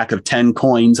a stack of 10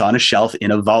 coins on a shelf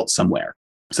in a vault somewhere.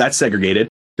 So that's segregated.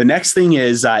 The next thing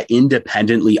is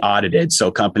independently audited.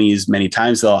 So companies, many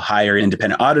times they'll hire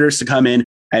independent auditors to come in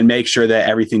and make sure that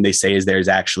everything they say is there is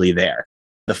actually there.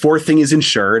 The fourth thing is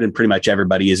insured, and pretty much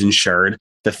everybody is insured.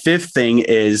 The fifth thing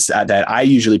is that I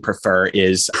usually prefer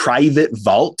is private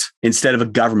vault instead of a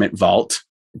government vault,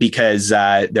 because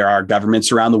there are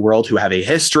governments around the world who have a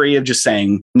history of just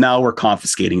saying, no, we're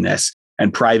confiscating this.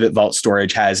 And private vault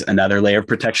storage has another layer of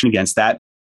protection against that.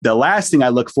 The last thing I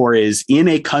look for is in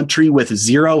a country with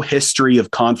zero history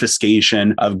of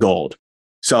confiscation of gold.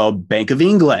 So Bank of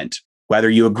England, whether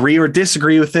you agree or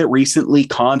disagree with it, recently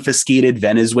confiscated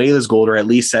Venezuela's gold, or at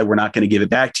least said, we're not going to give it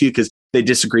back to you because they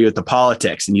disagree with the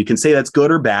politics. And you can say that's good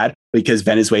or bad because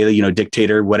Venezuela,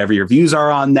 dictator, whatever your views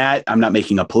are on that. I'm not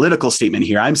making a political statement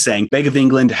here. I'm saying Bank of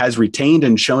England has retained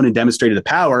and shown and demonstrated the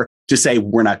power to say,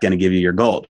 we're not going to give you your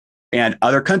gold. And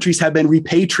other countries have been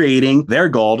repatriating their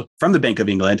gold from the Bank of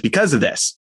England because of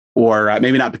this, or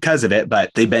maybe not because of it,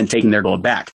 but they've been taking their gold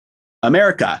back.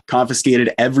 America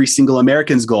confiscated every single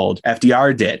American's gold.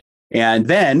 FDR did. And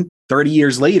then 30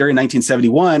 years later, in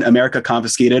 1971, America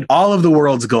confiscated all of the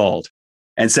world's gold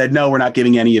and said, no, we're not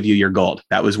giving any of you your gold.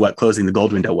 That was what closing the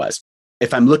gold window was.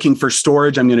 If I'm looking for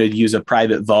storage, I'm going to use a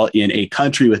private vault in a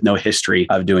country with no history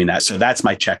of doing that. So that's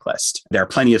my checklist. There are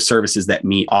plenty of services that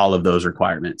meet all of those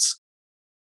requirements.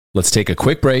 Let's take a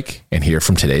quick break and hear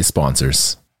from today's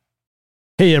sponsors.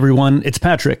 Hey everyone, it's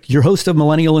Patrick, your host of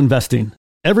Millennial Investing.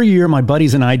 Every year, my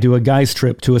buddies and I do a guy's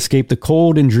trip to escape the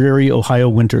cold and dreary Ohio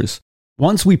winters.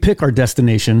 Once we pick our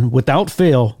destination, without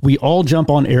fail, we all jump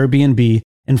on Airbnb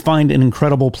and find an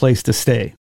incredible place to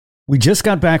stay. We just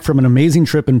got back from an amazing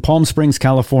trip in Palm Springs,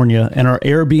 California, and our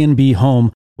Airbnb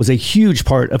home was a huge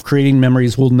part of creating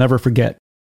memories we'll never forget.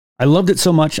 I loved it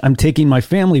so much, I'm taking my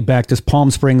family back to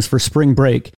Palm Springs for spring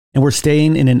break, and we're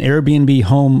staying in an Airbnb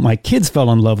home my kids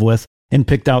fell in love with and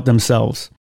picked out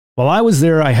themselves. While I was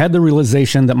there, I had the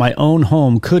realization that my own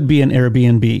home could be an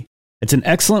Airbnb. It's an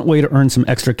excellent way to earn some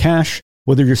extra cash,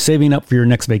 whether you're saving up for your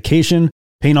next vacation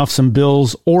paying off some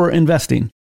bills, or investing.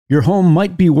 Your home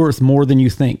might be worth more than you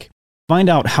think. Find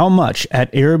out how much at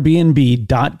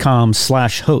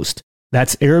airbnb.com/host.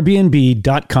 That's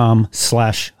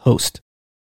airbnb.com/host.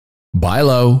 Buy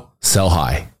low, sell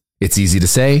high. It's easy to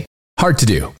say, hard to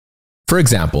do. For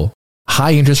example,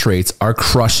 high interest rates are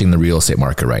crushing the real estate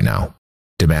market right now.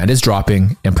 Demand is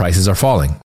dropping and prices are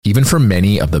falling, even for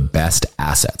many of the best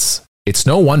assets. It's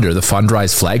no wonder the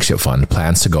Fundrise flagship fund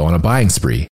plans to go on a buying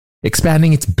spree,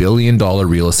 expanding its billion-dollar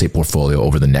real estate portfolio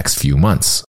over the next few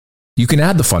months. You can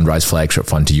add the Fundrise flagship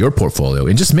fund to your portfolio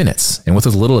in just minutes and with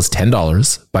as little as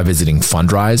 $10 by visiting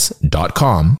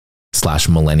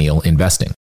fundrise.com/millennial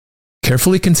investing.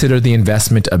 Carefully consider the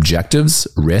investment objectives,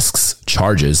 risks,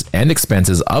 charges, and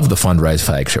expenses of the Fundrise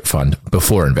flagship fund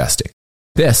before investing.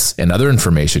 This and other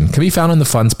information can be found in the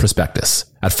fund's prospectus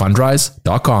at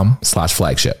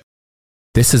fundrise.com/flagship.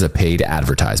 This is a paid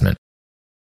advertisement.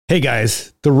 Hey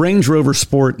guys, the Range Rover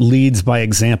Sport leads by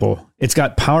example. It's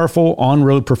got powerful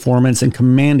on-road performance and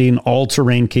commanding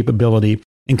all-terrain capability,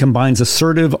 and combines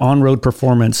assertive on-road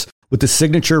performance with the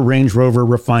signature Range Rover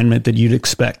refinement that you'd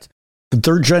expect. The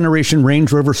third-generation Range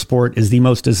Rover Sport is the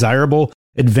most desirable,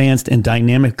 advanced, and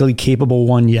dynamically capable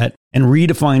one yet, and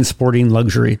redefines sporting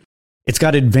luxury. It's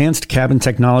got advanced cabin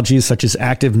technologies such as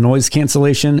active noise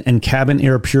cancellation and cabin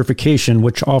air purification,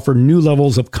 which offer new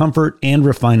levels of comfort and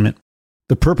refinement.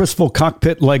 The purposeful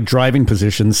cockpit-like driving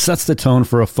position sets the tone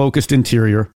for a focused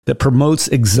interior that promotes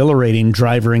exhilarating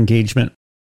driver engagement.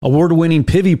 Award-winning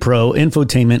Pivi Pro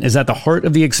infotainment is at the heart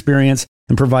of the experience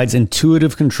and provides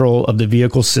intuitive control of the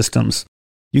vehicle systems.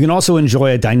 You can also enjoy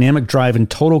a dynamic drive and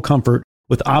total comfort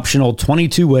with optional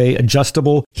 22-way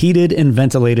adjustable, heated and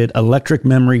ventilated electric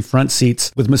memory front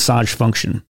seats with massage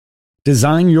function.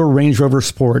 Design your Range Rover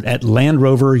Sport at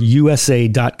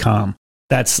LandRoverUSA.com.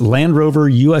 That's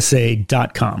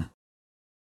LandRoverUSA.com.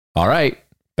 All right,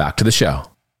 back to the show.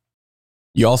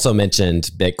 You also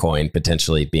mentioned Bitcoin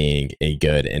potentially being a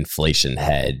good inflation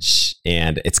hedge.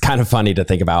 And it's kind of funny to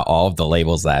think about all of the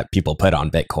labels that people put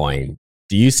on Bitcoin.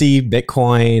 Do you see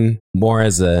Bitcoin more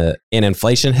as an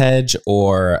inflation hedge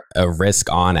or a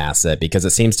risk-on asset? Because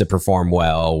it seems to perform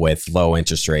well with low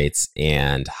interest rates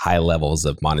and high levels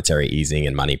of monetary easing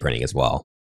and money printing as well.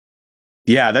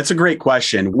 Yeah, that's a great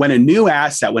question. When a new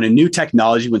asset, when a new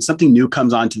technology, when something new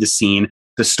comes onto the scene,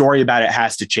 the story about it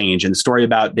has to change. And the story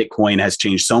about Bitcoin has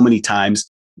changed so many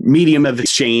times. Medium of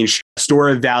exchange, store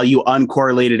of value,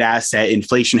 uncorrelated asset,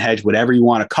 inflation hedge, whatever you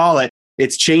want to call it,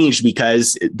 it's changed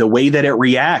because the way that it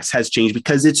reacts has changed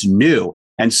because it's new.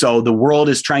 And so the world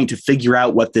is trying to figure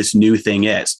out what this new thing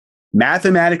is.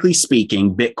 Mathematically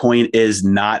speaking, Bitcoin is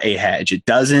not a hedge. It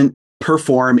doesn't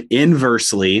perform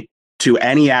inversely to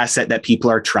any asset that people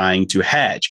are trying to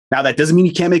hedge. Now, that doesn't mean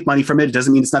you can't make money from it. It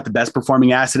doesn't mean it's not the best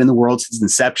performing asset in the world since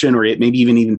inception, or it maybe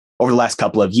even over the last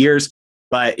couple of years,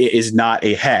 but it is not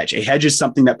a hedge. A hedge is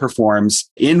something that performs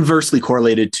inversely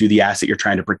correlated to the asset you're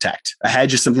trying to protect. A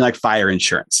hedge is something like fire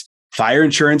insurance. Fire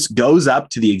insurance goes up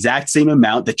to the exact same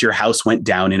amount that your house went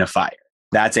down in a fire.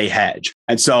 That's a hedge.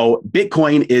 And so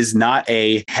Bitcoin is not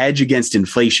a hedge against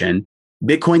inflation.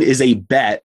 Bitcoin is a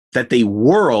bet that the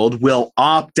world will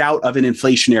opt out of an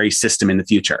inflationary system in the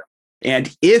future.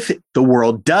 And if the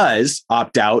world does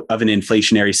opt out of an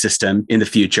inflationary system in the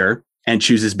future and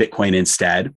chooses Bitcoin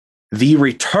instead, the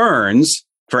returns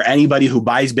for anybody who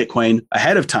buys Bitcoin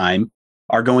ahead of time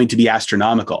are going to be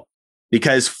astronomical.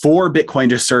 Because for Bitcoin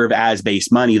to serve as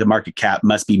base money, the market cap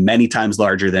must be many times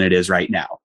larger than it is right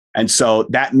now. And so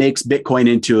that makes Bitcoin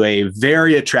into a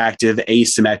very attractive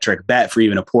asymmetric bet for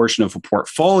even a portion of a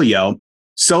portfolio,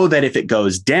 so that if it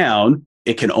goes down,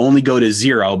 it can only go to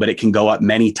zero, but it can go up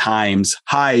many times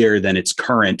higher than its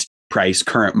current price,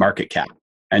 current market cap.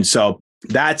 And so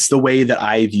that's the way that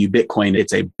I view Bitcoin.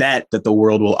 It's a bet that the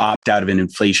world will opt out of an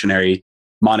inflationary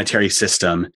monetary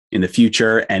system in the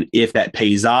future. And if that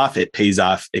pays off, it pays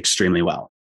off extremely well.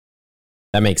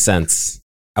 That makes sense.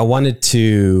 I wanted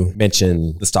to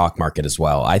mention the stock market as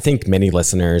well. I think many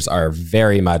listeners are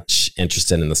very much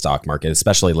interested in the stock market,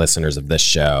 especially listeners of this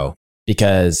show,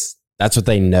 because that's what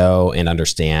they know and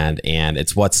understand, and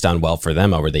it's what's done well for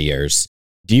them over the years.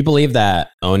 Do you believe that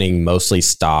owning mostly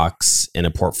stocks in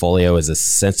a portfolio is a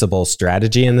sensible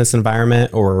strategy in this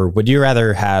environment, or would you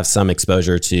rather have some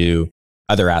exposure to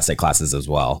other asset classes as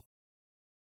well?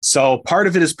 So part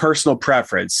of it is personal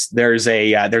preference. There's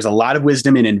a lot of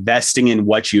wisdom in investing in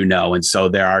what you know. And so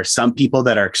there are some people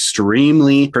that are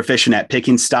extremely proficient at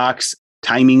picking stocks,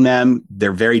 timing them.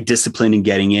 They're very disciplined in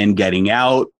getting in, getting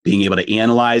out, being able to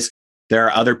analyze. There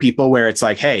are other people where it's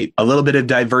like, hey, a little bit of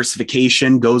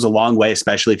diversification goes a long way,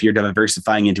 especially if you're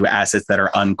diversifying into assets that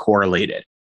are uncorrelated.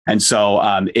 And so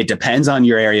it depends on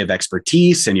your area of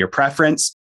expertise and your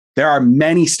preference. There are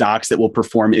many stocks that will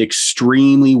perform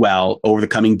extremely well over the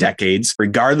coming decades,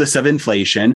 regardless of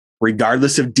inflation,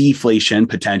 regardless of deflation,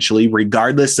 potentially,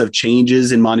 regardless of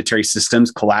changes in monetary systems,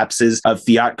 collapses of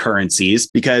fiat currencies.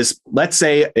 Because let's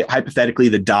say, hypothetically,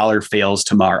 the dollar fails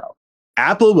tomorrow.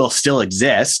 Apple will still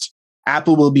exist.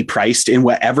 Apple will be priced in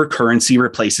whatever currency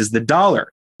replaces the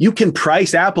dollar. You can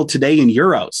price Apple today in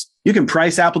euros. You can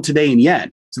price Apple today in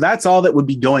yen. So that's all that would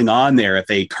be going on there if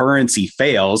a currency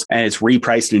fails and it's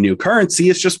repriced in a new currency.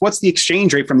 It's just what's the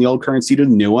exchange rate from the old currency to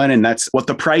the new one, and that's what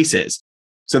the price is.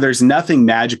 So there's nothing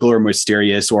magical or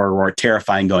mysterious or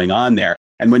terrifying going on there.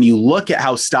 And when you look at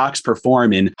how stocks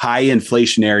perform in high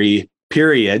inflationary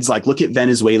periods, like look at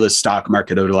Venezuela's stock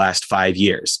market over the last 5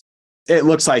 years, it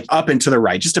looks like up and to the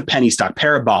right, just a penny stock,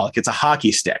 parabolic. It's a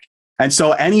hockey stick. And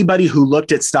so anybody who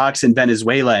looked at stocks in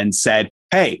Venezuela and said,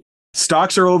 hey,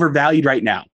 stocks are overvalued right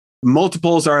now.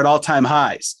 Multiples are at all-time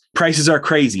highs. Prices are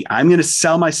crazy. I'm going to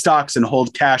sell my stocks and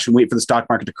hold cash and wait for the stock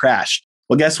market to crash.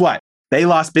 Well, guess what? They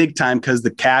lost big time because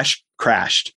the cash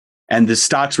crashed and the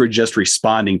stocks were just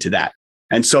responding to that.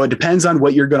 And so it depends on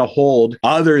what you're going to hold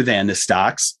other than the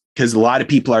stocks, because a lot of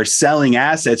people are selling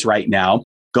assets right now,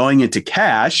 going into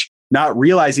cash, not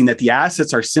realizing that the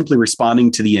assets are simply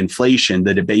responding to the inflation,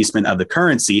 the debasement of the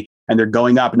currency. And they're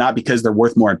going up not because they're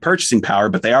worth more in purchasing power,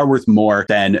 but they are worth more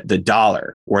than the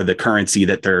dollar or the currency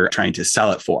that they're trying to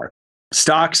sell it for.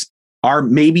 Stocks are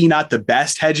maybe not the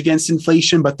best hedge against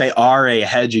inflation, but they are a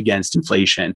hedge against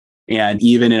inflation. And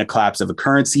even in a collapse of a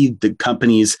currency, the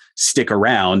companies stick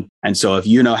around. And so if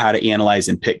you know how to analyze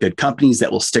and pick good companies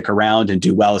that will stick around and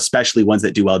do well, especially ones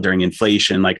that do well during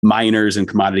inflation, like miners and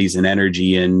commodities and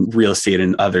energy and real estate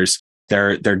and others,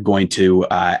 they're going to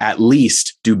at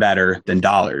least do better than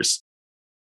dollars.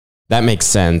 That makes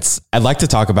sense. I'd like to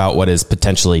talk about what is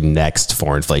potentially next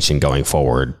for inflation going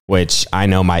forward, which I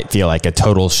know might feel like a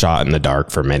total shot in the dark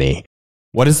for many.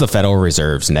 What is the Federal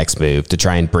Reserve's next move to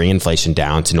try and bring inflation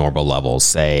down to normal levels,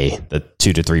 say the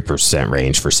 2 to 3%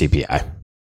 range for CPI?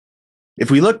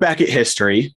 If we look back at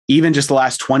history, even just the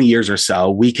last 20 years or so,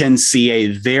 we can see a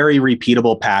very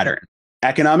repeatable pattern.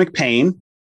 Economic pain,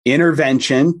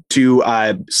 intervention to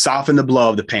soften the blow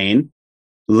of the pain,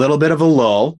 a little bit of a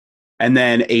lull, and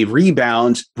then a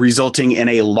rebound resulting in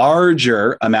a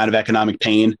larger amount of economic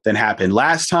pain than happened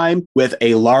last time with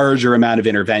a larger amount of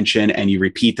intervention, and you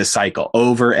repeat the cycle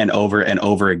over and over and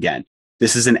over again.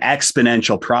 This is an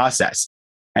exponential process.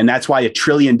 And that's why $1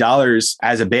 trillion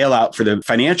as a bailout for the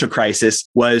financial crisis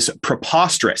was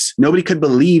preposterous. Nobody could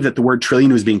believe that the word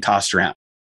trillion was being tossed around.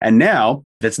 And now,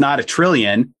 if it's not $1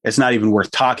 trillion, it's not even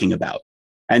worth talking about.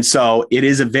 And so it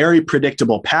is a very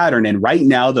predictable pattern. And right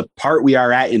now, the part we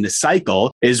are at in the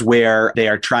cycle is where they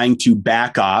are trying to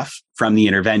back off from the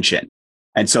intervention.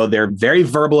 And so they're very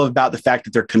verbal about the fact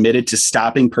that they're committed to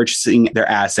stopping purchasing their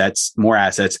assets, more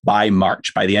assets, by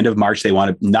March. By the end of March, they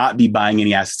want to not be buying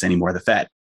any assets anymore, the Fed.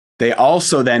 They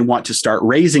also then want to start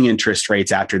raising interest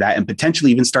rates after that and potentially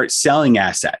even start selling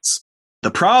assets.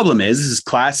 The problem is, this is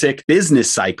classic business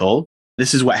cycle.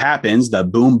 This is what happens, the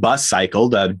boom bust cycle,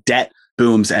 the debt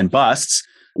booms and busts.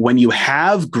 When you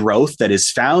have growth that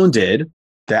is founded,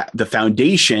 that the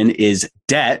foundation is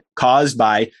debt caused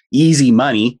by easy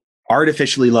money,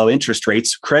 artificially low interest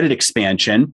rates, credit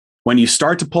expansion. When you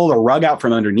start to pull the rug out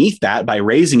from underneath that by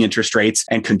raising interest rates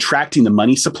and contracting the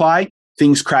money supply,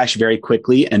 things crash very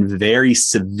quickly and very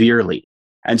severely.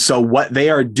 And so what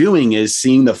they are doing is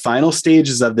seeing the final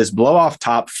stages of this blow off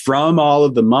top from all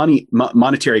of the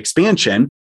monetary expansion.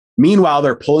 Meanwhile,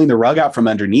 they're pulling the rug out from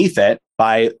underneath it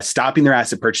by stopping their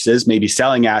asset purchases, maybe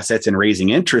selling assets and raising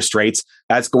interest rates.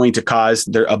 That's going to cause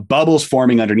bubbles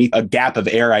forming underneath, a gap of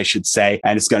air, I should say,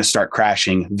 and it's going to start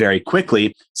crashing very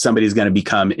quickly. Somebody's going to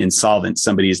become insolvent.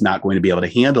 Somebody is not going to be able to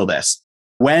handle this.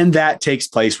 When that takes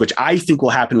place, which I think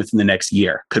will happen within the next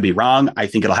year, could be wrong. I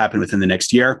think it'll happen within the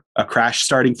next year, a crash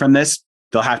starting from this,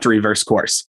 they'll have to reverse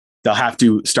course. They'll have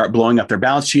to start blowing up their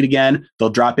balance sheet again. They'll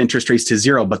drop interest rates to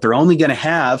zero, but they're only going to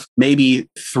have maybe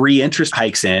 3 interest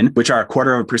hikes in, which are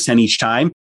 0.25% each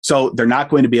time. So they're not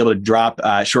going to be able to drop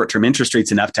short-term interest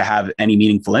rates enough to have any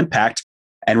meaningful impact.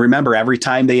 And remember, every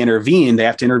time they intervene, they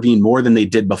have to intervene more than they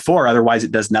did before. Otherwise,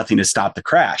 it does nothing to stop the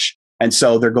crash. And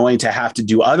so they're going to have to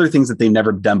do other things that they've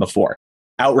never done before.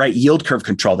 Outright yield curve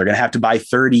control. They're going to have to buy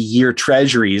 30-year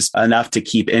treasuries enough to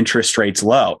keep interest rates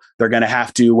low. They're going to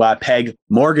have to peg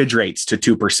mortgage rates to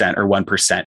 2% or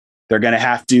 1%. They're going to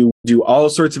have to do all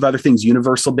sorts of other things,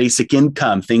 universal basic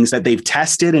income, things that they've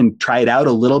tested and tried out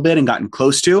a little bit and gotten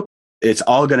close to. It's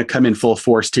all going to come in full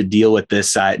force to deal with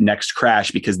this next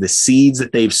crash, because the seeds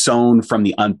that they've sown from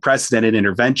the unprecedented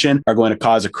intervention are going to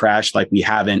cause a crash like we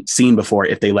haven't seen before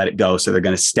if they let it go. So they're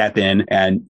going to step in,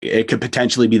 and it could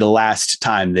potentially be the last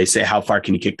time. They say, how far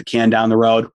can you kick the can down the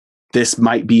road? This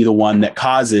might be the one that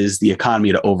causes the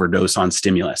economy to overdose on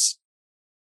stimulus.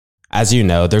 As you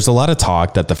know, there's a lot of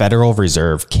talk that the Federal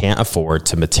Reserve can't afford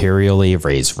to materially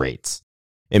raise rates.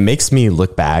 It makes me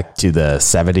look back to the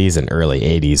 70s and early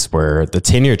 80s, where the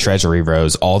 10-year Treasury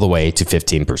rose all the way to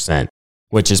 15%,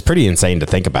 which is pretty insane to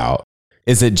think about.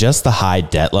 Is it just the high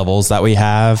debt levels that we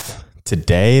have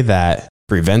today that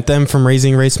prevent them from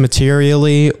raising rates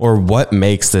materially, or what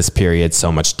makes this period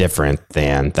so much different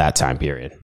than that time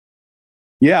period?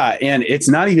 Yeah, and it's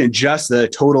not even just the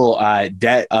total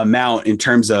debt amount in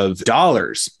terms of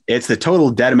dollars. It's the total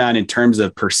debt amount in terms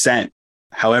of percent,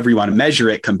 however you want to measure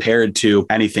it, compared to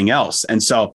anything else. And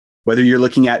so whether you're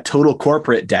looking at total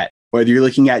corporate debt, whether you're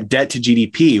looking at debt to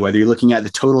GDP, whether you're looking at the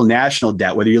total national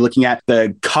debt, whether you're looking at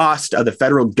the cost of the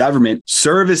federal government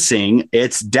servicing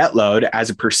its debt load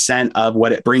as a percent of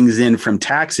what it brings in from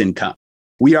tax income,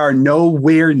 we are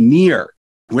nowhere near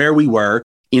where we were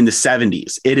in the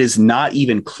 70s. It is not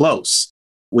even close.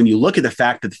 When you look at the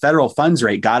fact that the federal funds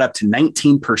rate got up to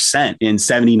 19% in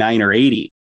 79 or 80,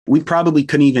 we probably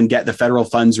couldn't even get the federal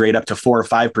funds rate up to 4 or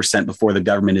 5% before the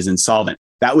government is insolvent.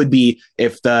 That would be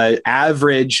if the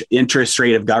average interest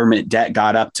rate of government debt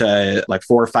got up to like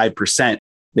 4 or 5%,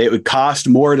 it would cost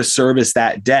more to service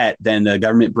that debt than the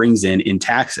government brings in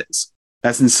taxes.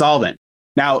 That's insolvent.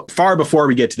 Now, far before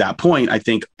we get to that point, I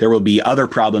think there will be other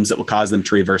problems that will cause them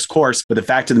to reverse course. But the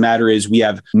fact of the matter is we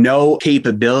have no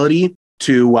capability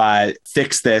to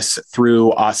fix this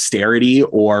through austerity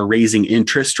or raising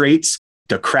interest rates.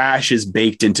 The crash is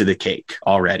baked into the cake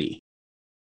already.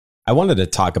 I wanted to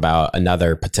talk about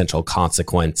another potential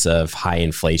consequence of high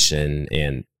inflation,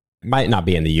 and it might not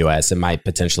be in the US, it might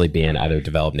potentially be in other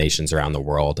developed nations around the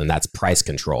world, and that's price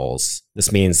controls.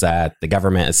 This means that the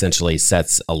government essentially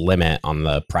sets a limit on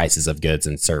the prices of goods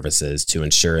and services to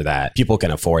ensure that people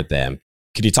can afford them.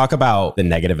 Could you talk about the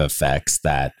negative effects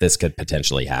that this could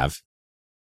potentially have?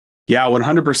 Yeah,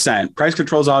 100%. Price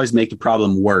controls always make the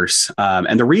problem worse.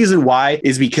 And the reason why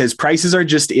is because prices are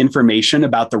just information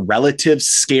about the relative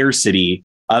scarcity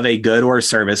of a good or a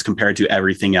service compared to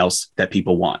everything else that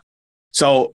people want.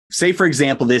 So say, for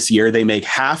example, this year, they make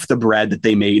half the bread that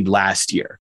they made last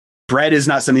year. Bread is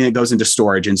not something that goes into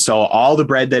storage. And so all the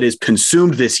bread that is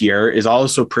consumed this year is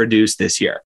also produced this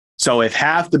year. So if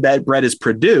half the bread is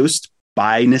produced,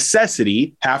 by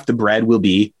necessity, half the bread will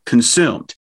be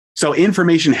consumed. So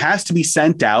information has to be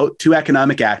sent out to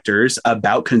economic actors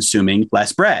about consuming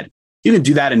less bread. You can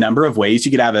do that a number of ways.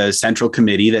 You could have a central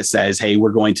committee that says, hey,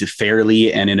 we're going to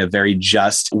fairly and in a very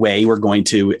just way, we're going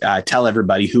to tell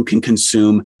everybody who can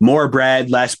consume more bread,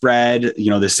 less bread,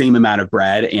 the same amount of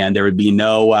bread. And there would be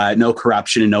no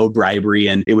corruption and no bribery.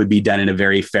 And it would be done in a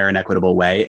very fair and equitable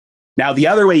way. Now, the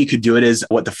other way you could do it is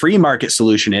what the free market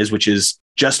solution is, which is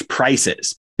just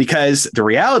prices. Because the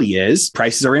reality is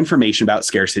prices are information about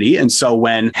scarcity. And so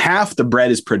when half the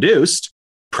bread is produced,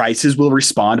 prices will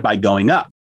respond by going up.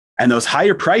 And those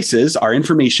higher prices are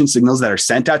information signals that are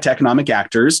sent out to economic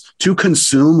actors to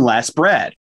consume less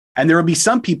bread. And there will be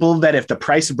some people that if the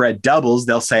price of bread doubles,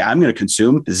 they'll say, I'm going to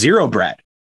consume 0 bread.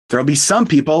 There'll be some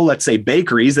people, let's say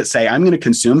bakeries, that say, I'm going to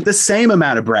consume the same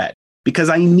amount of bread because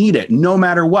I need it no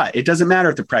matter what. It doesn't matter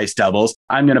if the price doubles,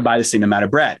 I'm going to buy the same amount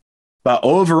of bread. But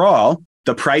overall,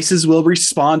 the prices will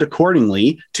respond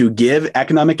accordingly to give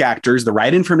economic actors the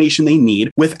right information they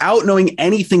need without knowing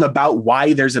anything about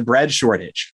why there's a bread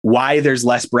shortage, why there's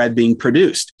less bread being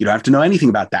produced. You don't have to know anything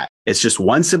about that. It's just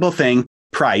one simple thing,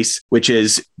 price, which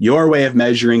is your way of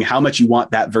measuring how much you want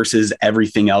that versus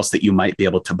everything else that you might be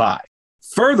able to buy.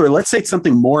 Further, let's say it's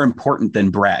something more important than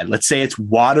bread. Let's say it's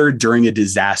water during a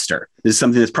disaster. This is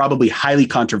something that's probably highly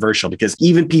controversial because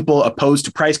even people opposed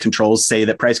to price controls say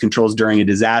that price controls during a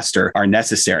disaster are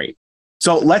necessary.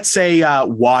 So let's say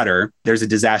water, there's a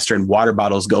disaster and water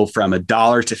bottles go from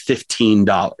 $1 to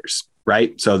 $15,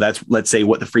 right? So that's, let's say,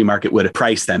 what the free market would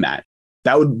price them at.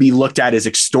 That would be looked at as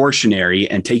extortionary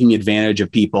and taking advantage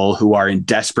of people who are in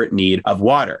desperate need of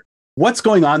water. What's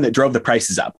going on that drove the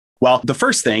prices up? Well, the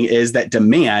first thing is that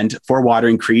demand for water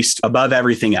increased above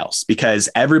everything else because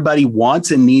everybody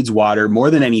wants and needs water more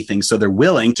than anything. So they're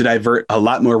willing to divert a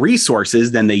lot more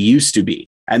resources than they used to be.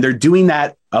 And they're doing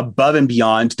that above and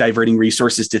beyond diverting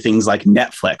resources to things like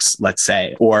Netflix, let's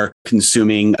say, or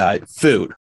consuming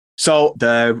food. So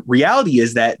the reality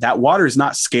is that water is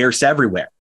not scarce everywhere.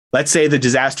 Let's say the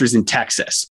disaster's in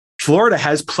Texas. Florida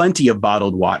has plenty of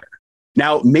bottled water.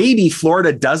 Now, maybe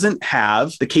Florida doesn't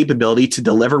have the capability to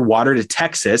deliver water to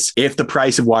Texas if the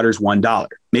price of water is $1.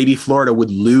 Maybe Florida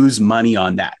would lose money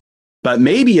on that. But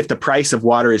maybe if the price of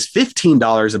water is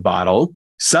 $15 a bottle,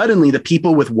 suddenly the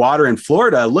people with water in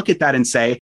Florida look at that and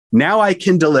say, now I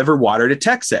can deliver water to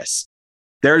Texas.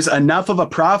 There's enough of a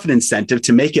profit incentive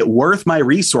to make it worth my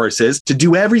resources to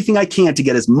do everything I can to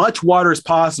get as much water as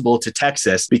possible to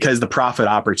Texas because the profit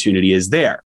opportunity is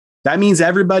there. That means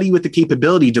everybody with the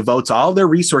capability devotes all their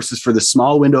resources for the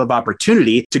small window of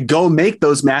opportunity to go make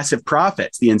those massive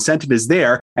profits. The incentive is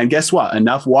there. And guess what?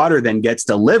 Enough water then gets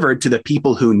delivered to the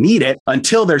people who need it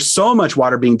until there's so much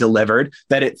water being delivered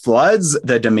that it floods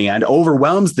the demand,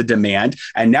 overwhelms the demand.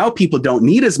 And now people don't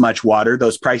need as much water.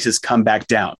 Those prices come back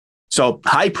down. So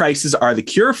high prices are the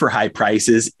cure for high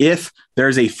prices if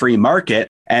there's a free market.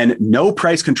 And no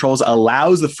price controls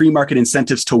allows the free market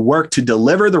incentives to work to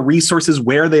deliver the resources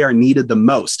where they are needed the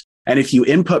most. And if you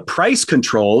input price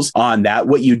controls on that,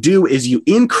 what you do is you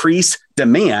increase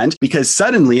demand, because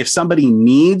suddenly if somebody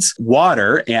needs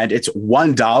water and it's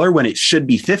 $1 when it should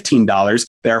be $15,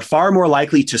 they're far more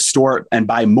likely to store and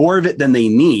buy more of it than they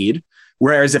need.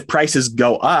 Whereas if prices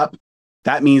go up,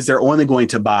 that means they're only going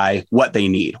to buy what they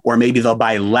need, or maybe they'll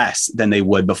buy less than they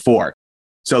would before.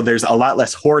 So there's a lot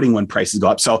less hoarding when prices go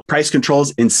up. So price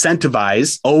controls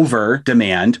incentivize over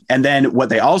demand. And then what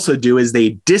they also do is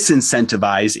they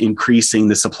disincentivize increasing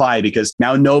the supply, because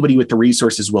now nobody with the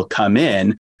resources will come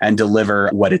in and deliver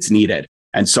what it's needed.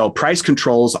 And so price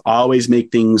controls always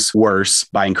make things worse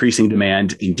by increasing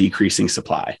demand and decreasing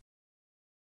supply.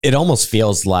 It almost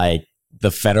feels like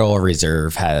the Federal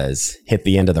Reserve has hit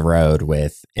the end of the road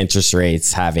with interest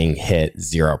rates having hit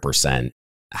 0%.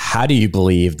 How do you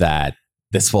believe that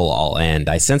this will all end?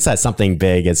 I sense that something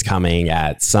big is coming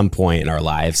at some point in our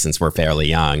lives since we're fairly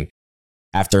young,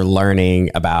 after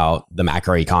learning about the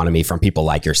macroeconomy from people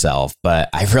like yourself. But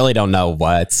I really don't know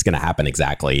what's going to happen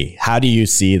exactly. How do you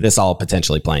see this all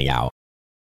potentially playing out?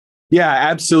 Yeah,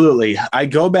 absolutely. I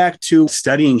go back to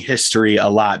studying history a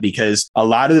lot, because a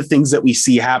lot of the things that we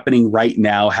see happening right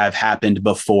now have happened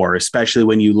before, especially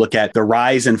when you look at the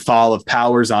rise and fall of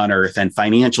powers on earth and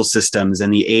financial systems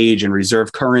and the age and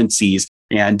reserve currencies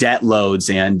and debt loads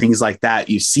and things like that.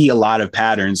 You see a lot of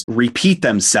patterns repeat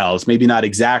themselves, maybe not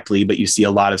exactly, but you see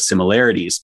a lot of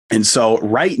similarities. And so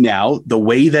right now, the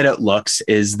way that it looks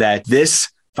is that this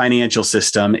financial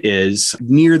system is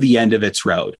near the end of its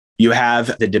road. You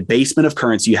have the debasement of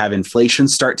currency. You have inflation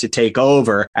start to take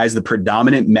over as the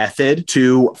predominant method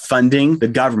to funding the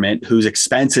government, whose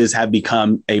expenses have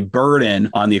become a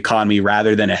burden on the economy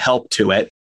rather than a help to it.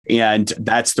 And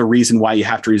that's the reason why you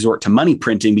have to resort to money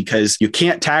printing, because you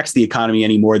can't tax the economy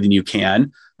any more than you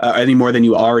can, any more than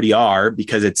you already are,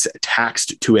 because it's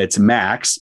taxed to its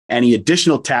max. Any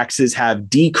additional taxes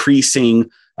have decreasing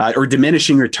or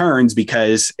diminishing returns,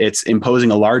 because it's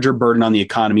imposing a larger burden on the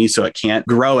economy, so it can't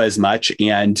grow as much,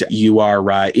 and you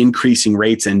are increasing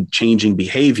rates and changing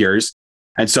behaviors.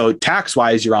 And so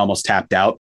tax-wise, you're almost tapped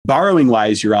out.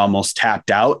 Borrowing-wise, you're almost tapped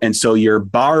out. And so you're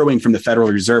borrowing from the Federal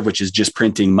Reserve, which is just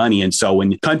printing money. And so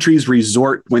when countries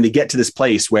when they get to this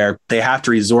place where they have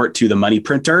to resort to the money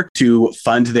printer to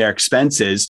fund their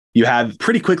expenses, you have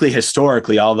pretty quickly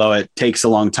historically, although it takes a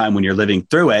long time when you're living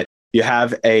through it, you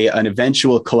have an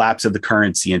eventual collapse of the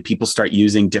currency, and people start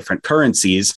using different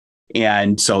currencies.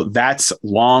 And so that's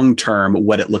long-term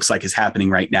what it looks like is happening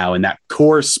right now. And that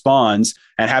corresponds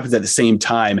and happens at the same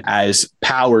time as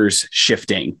powers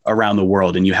shifting around the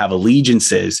world. And you have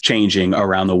allegiances changing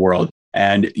around the world.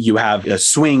 And you have a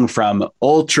swing from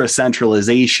ultra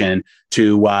centralization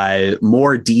to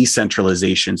more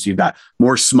decentralization. So you've got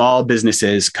more small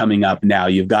businesses coming up now.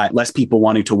 You've got less people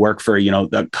wanting to work for,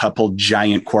 a couple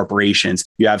giant corporations.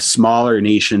 You have smaller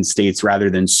nation states rather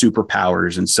than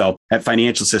superpowers. And so at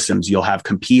financial systems, you'll have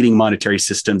competing monetary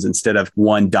systems instead of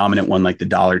one dominant one like the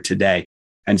dollar today.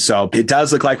 And so it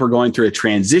does look like we're going through a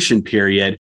transition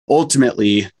period.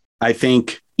 Ultimately, I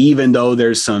think even though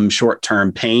there's some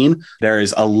short-term pain, there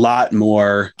is a lot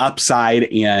more upside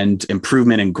and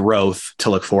improvement and growth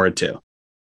to look forward to.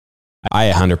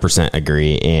 I 100%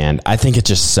 agree. And I think it's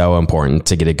just so important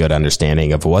to get a good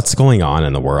understanding of what's going on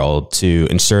in the world to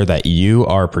ensure that you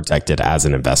are protected as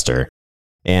an investor.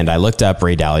 And I looked up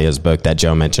Ray Dalio's book that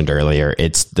Joe mentioned earlier.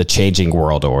 It's The Changing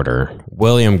World Order.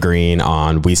 William Green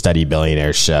on We Study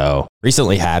Billionaires show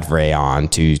recently had Ray on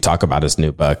to talk about his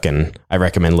new book, and I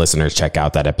recommend listeners check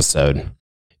out that episode.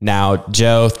 Now,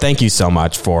 Joe, thank you so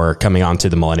much for coming on to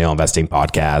the Millennial Investing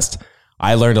Podcast.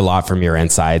 I learned a lot from your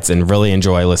insights and really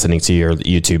enjoy listening to your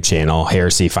YouTube channel,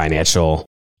 Heresy Financial.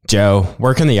 Joe,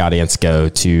 where can the audience go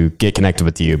to get connected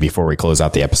with you before we close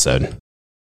out the episode?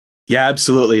 Yeah,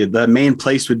 absolutely. The main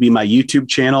place would be my YouTube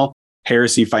channel,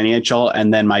 Heresy Financial,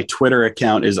 and then my Twitter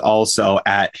account is also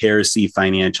at Heresy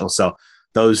Financial. So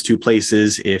those two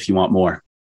places if you want more.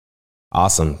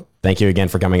 Awesome. Thank you again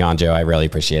for coming on, Joe. I really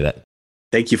appreciate it.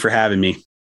 Thank you for having me.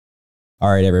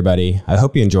 All right, everybody. I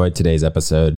hope you enjoyed today's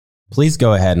episode. Please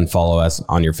go ahead and follow us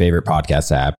on your favorite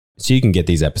podcast app so you can get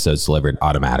these episodes delivered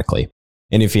automatically.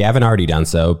 And if you haven't already done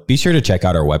so, be sure to check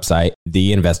out our website,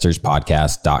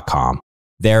 theinvestorspodcast.com.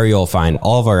 There you'll find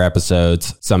all of our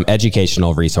episodes, some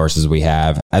educational resources we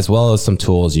have, as well as some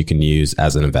tools you can use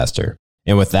as an investor.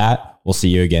 And with that, we'll see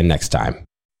you again next time.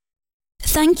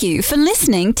 Thank you for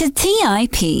listening to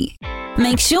TIP.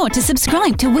 Make sure to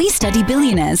subscribe to We Study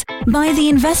Billionaires by the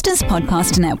Investors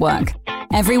Podcast Network.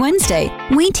 Every Wednesday,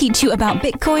 we teach you about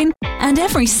Bitcoin, and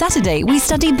every Saturday, we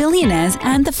study billionaires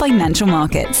and the financial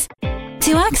markets.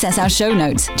 To access our show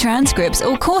notes, transcripts,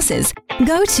 or courses,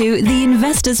 go to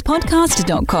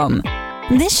theinvestorspodcast.com.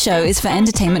 This show is for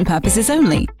entertainment purposes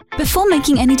only. Before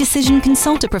making any decision,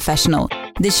 consult a professional.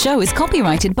 This show is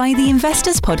copyrighted by the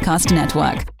Investors Podcast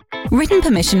Network. Written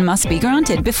permission must be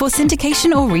granted before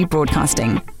syndication or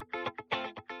rebroadcasting.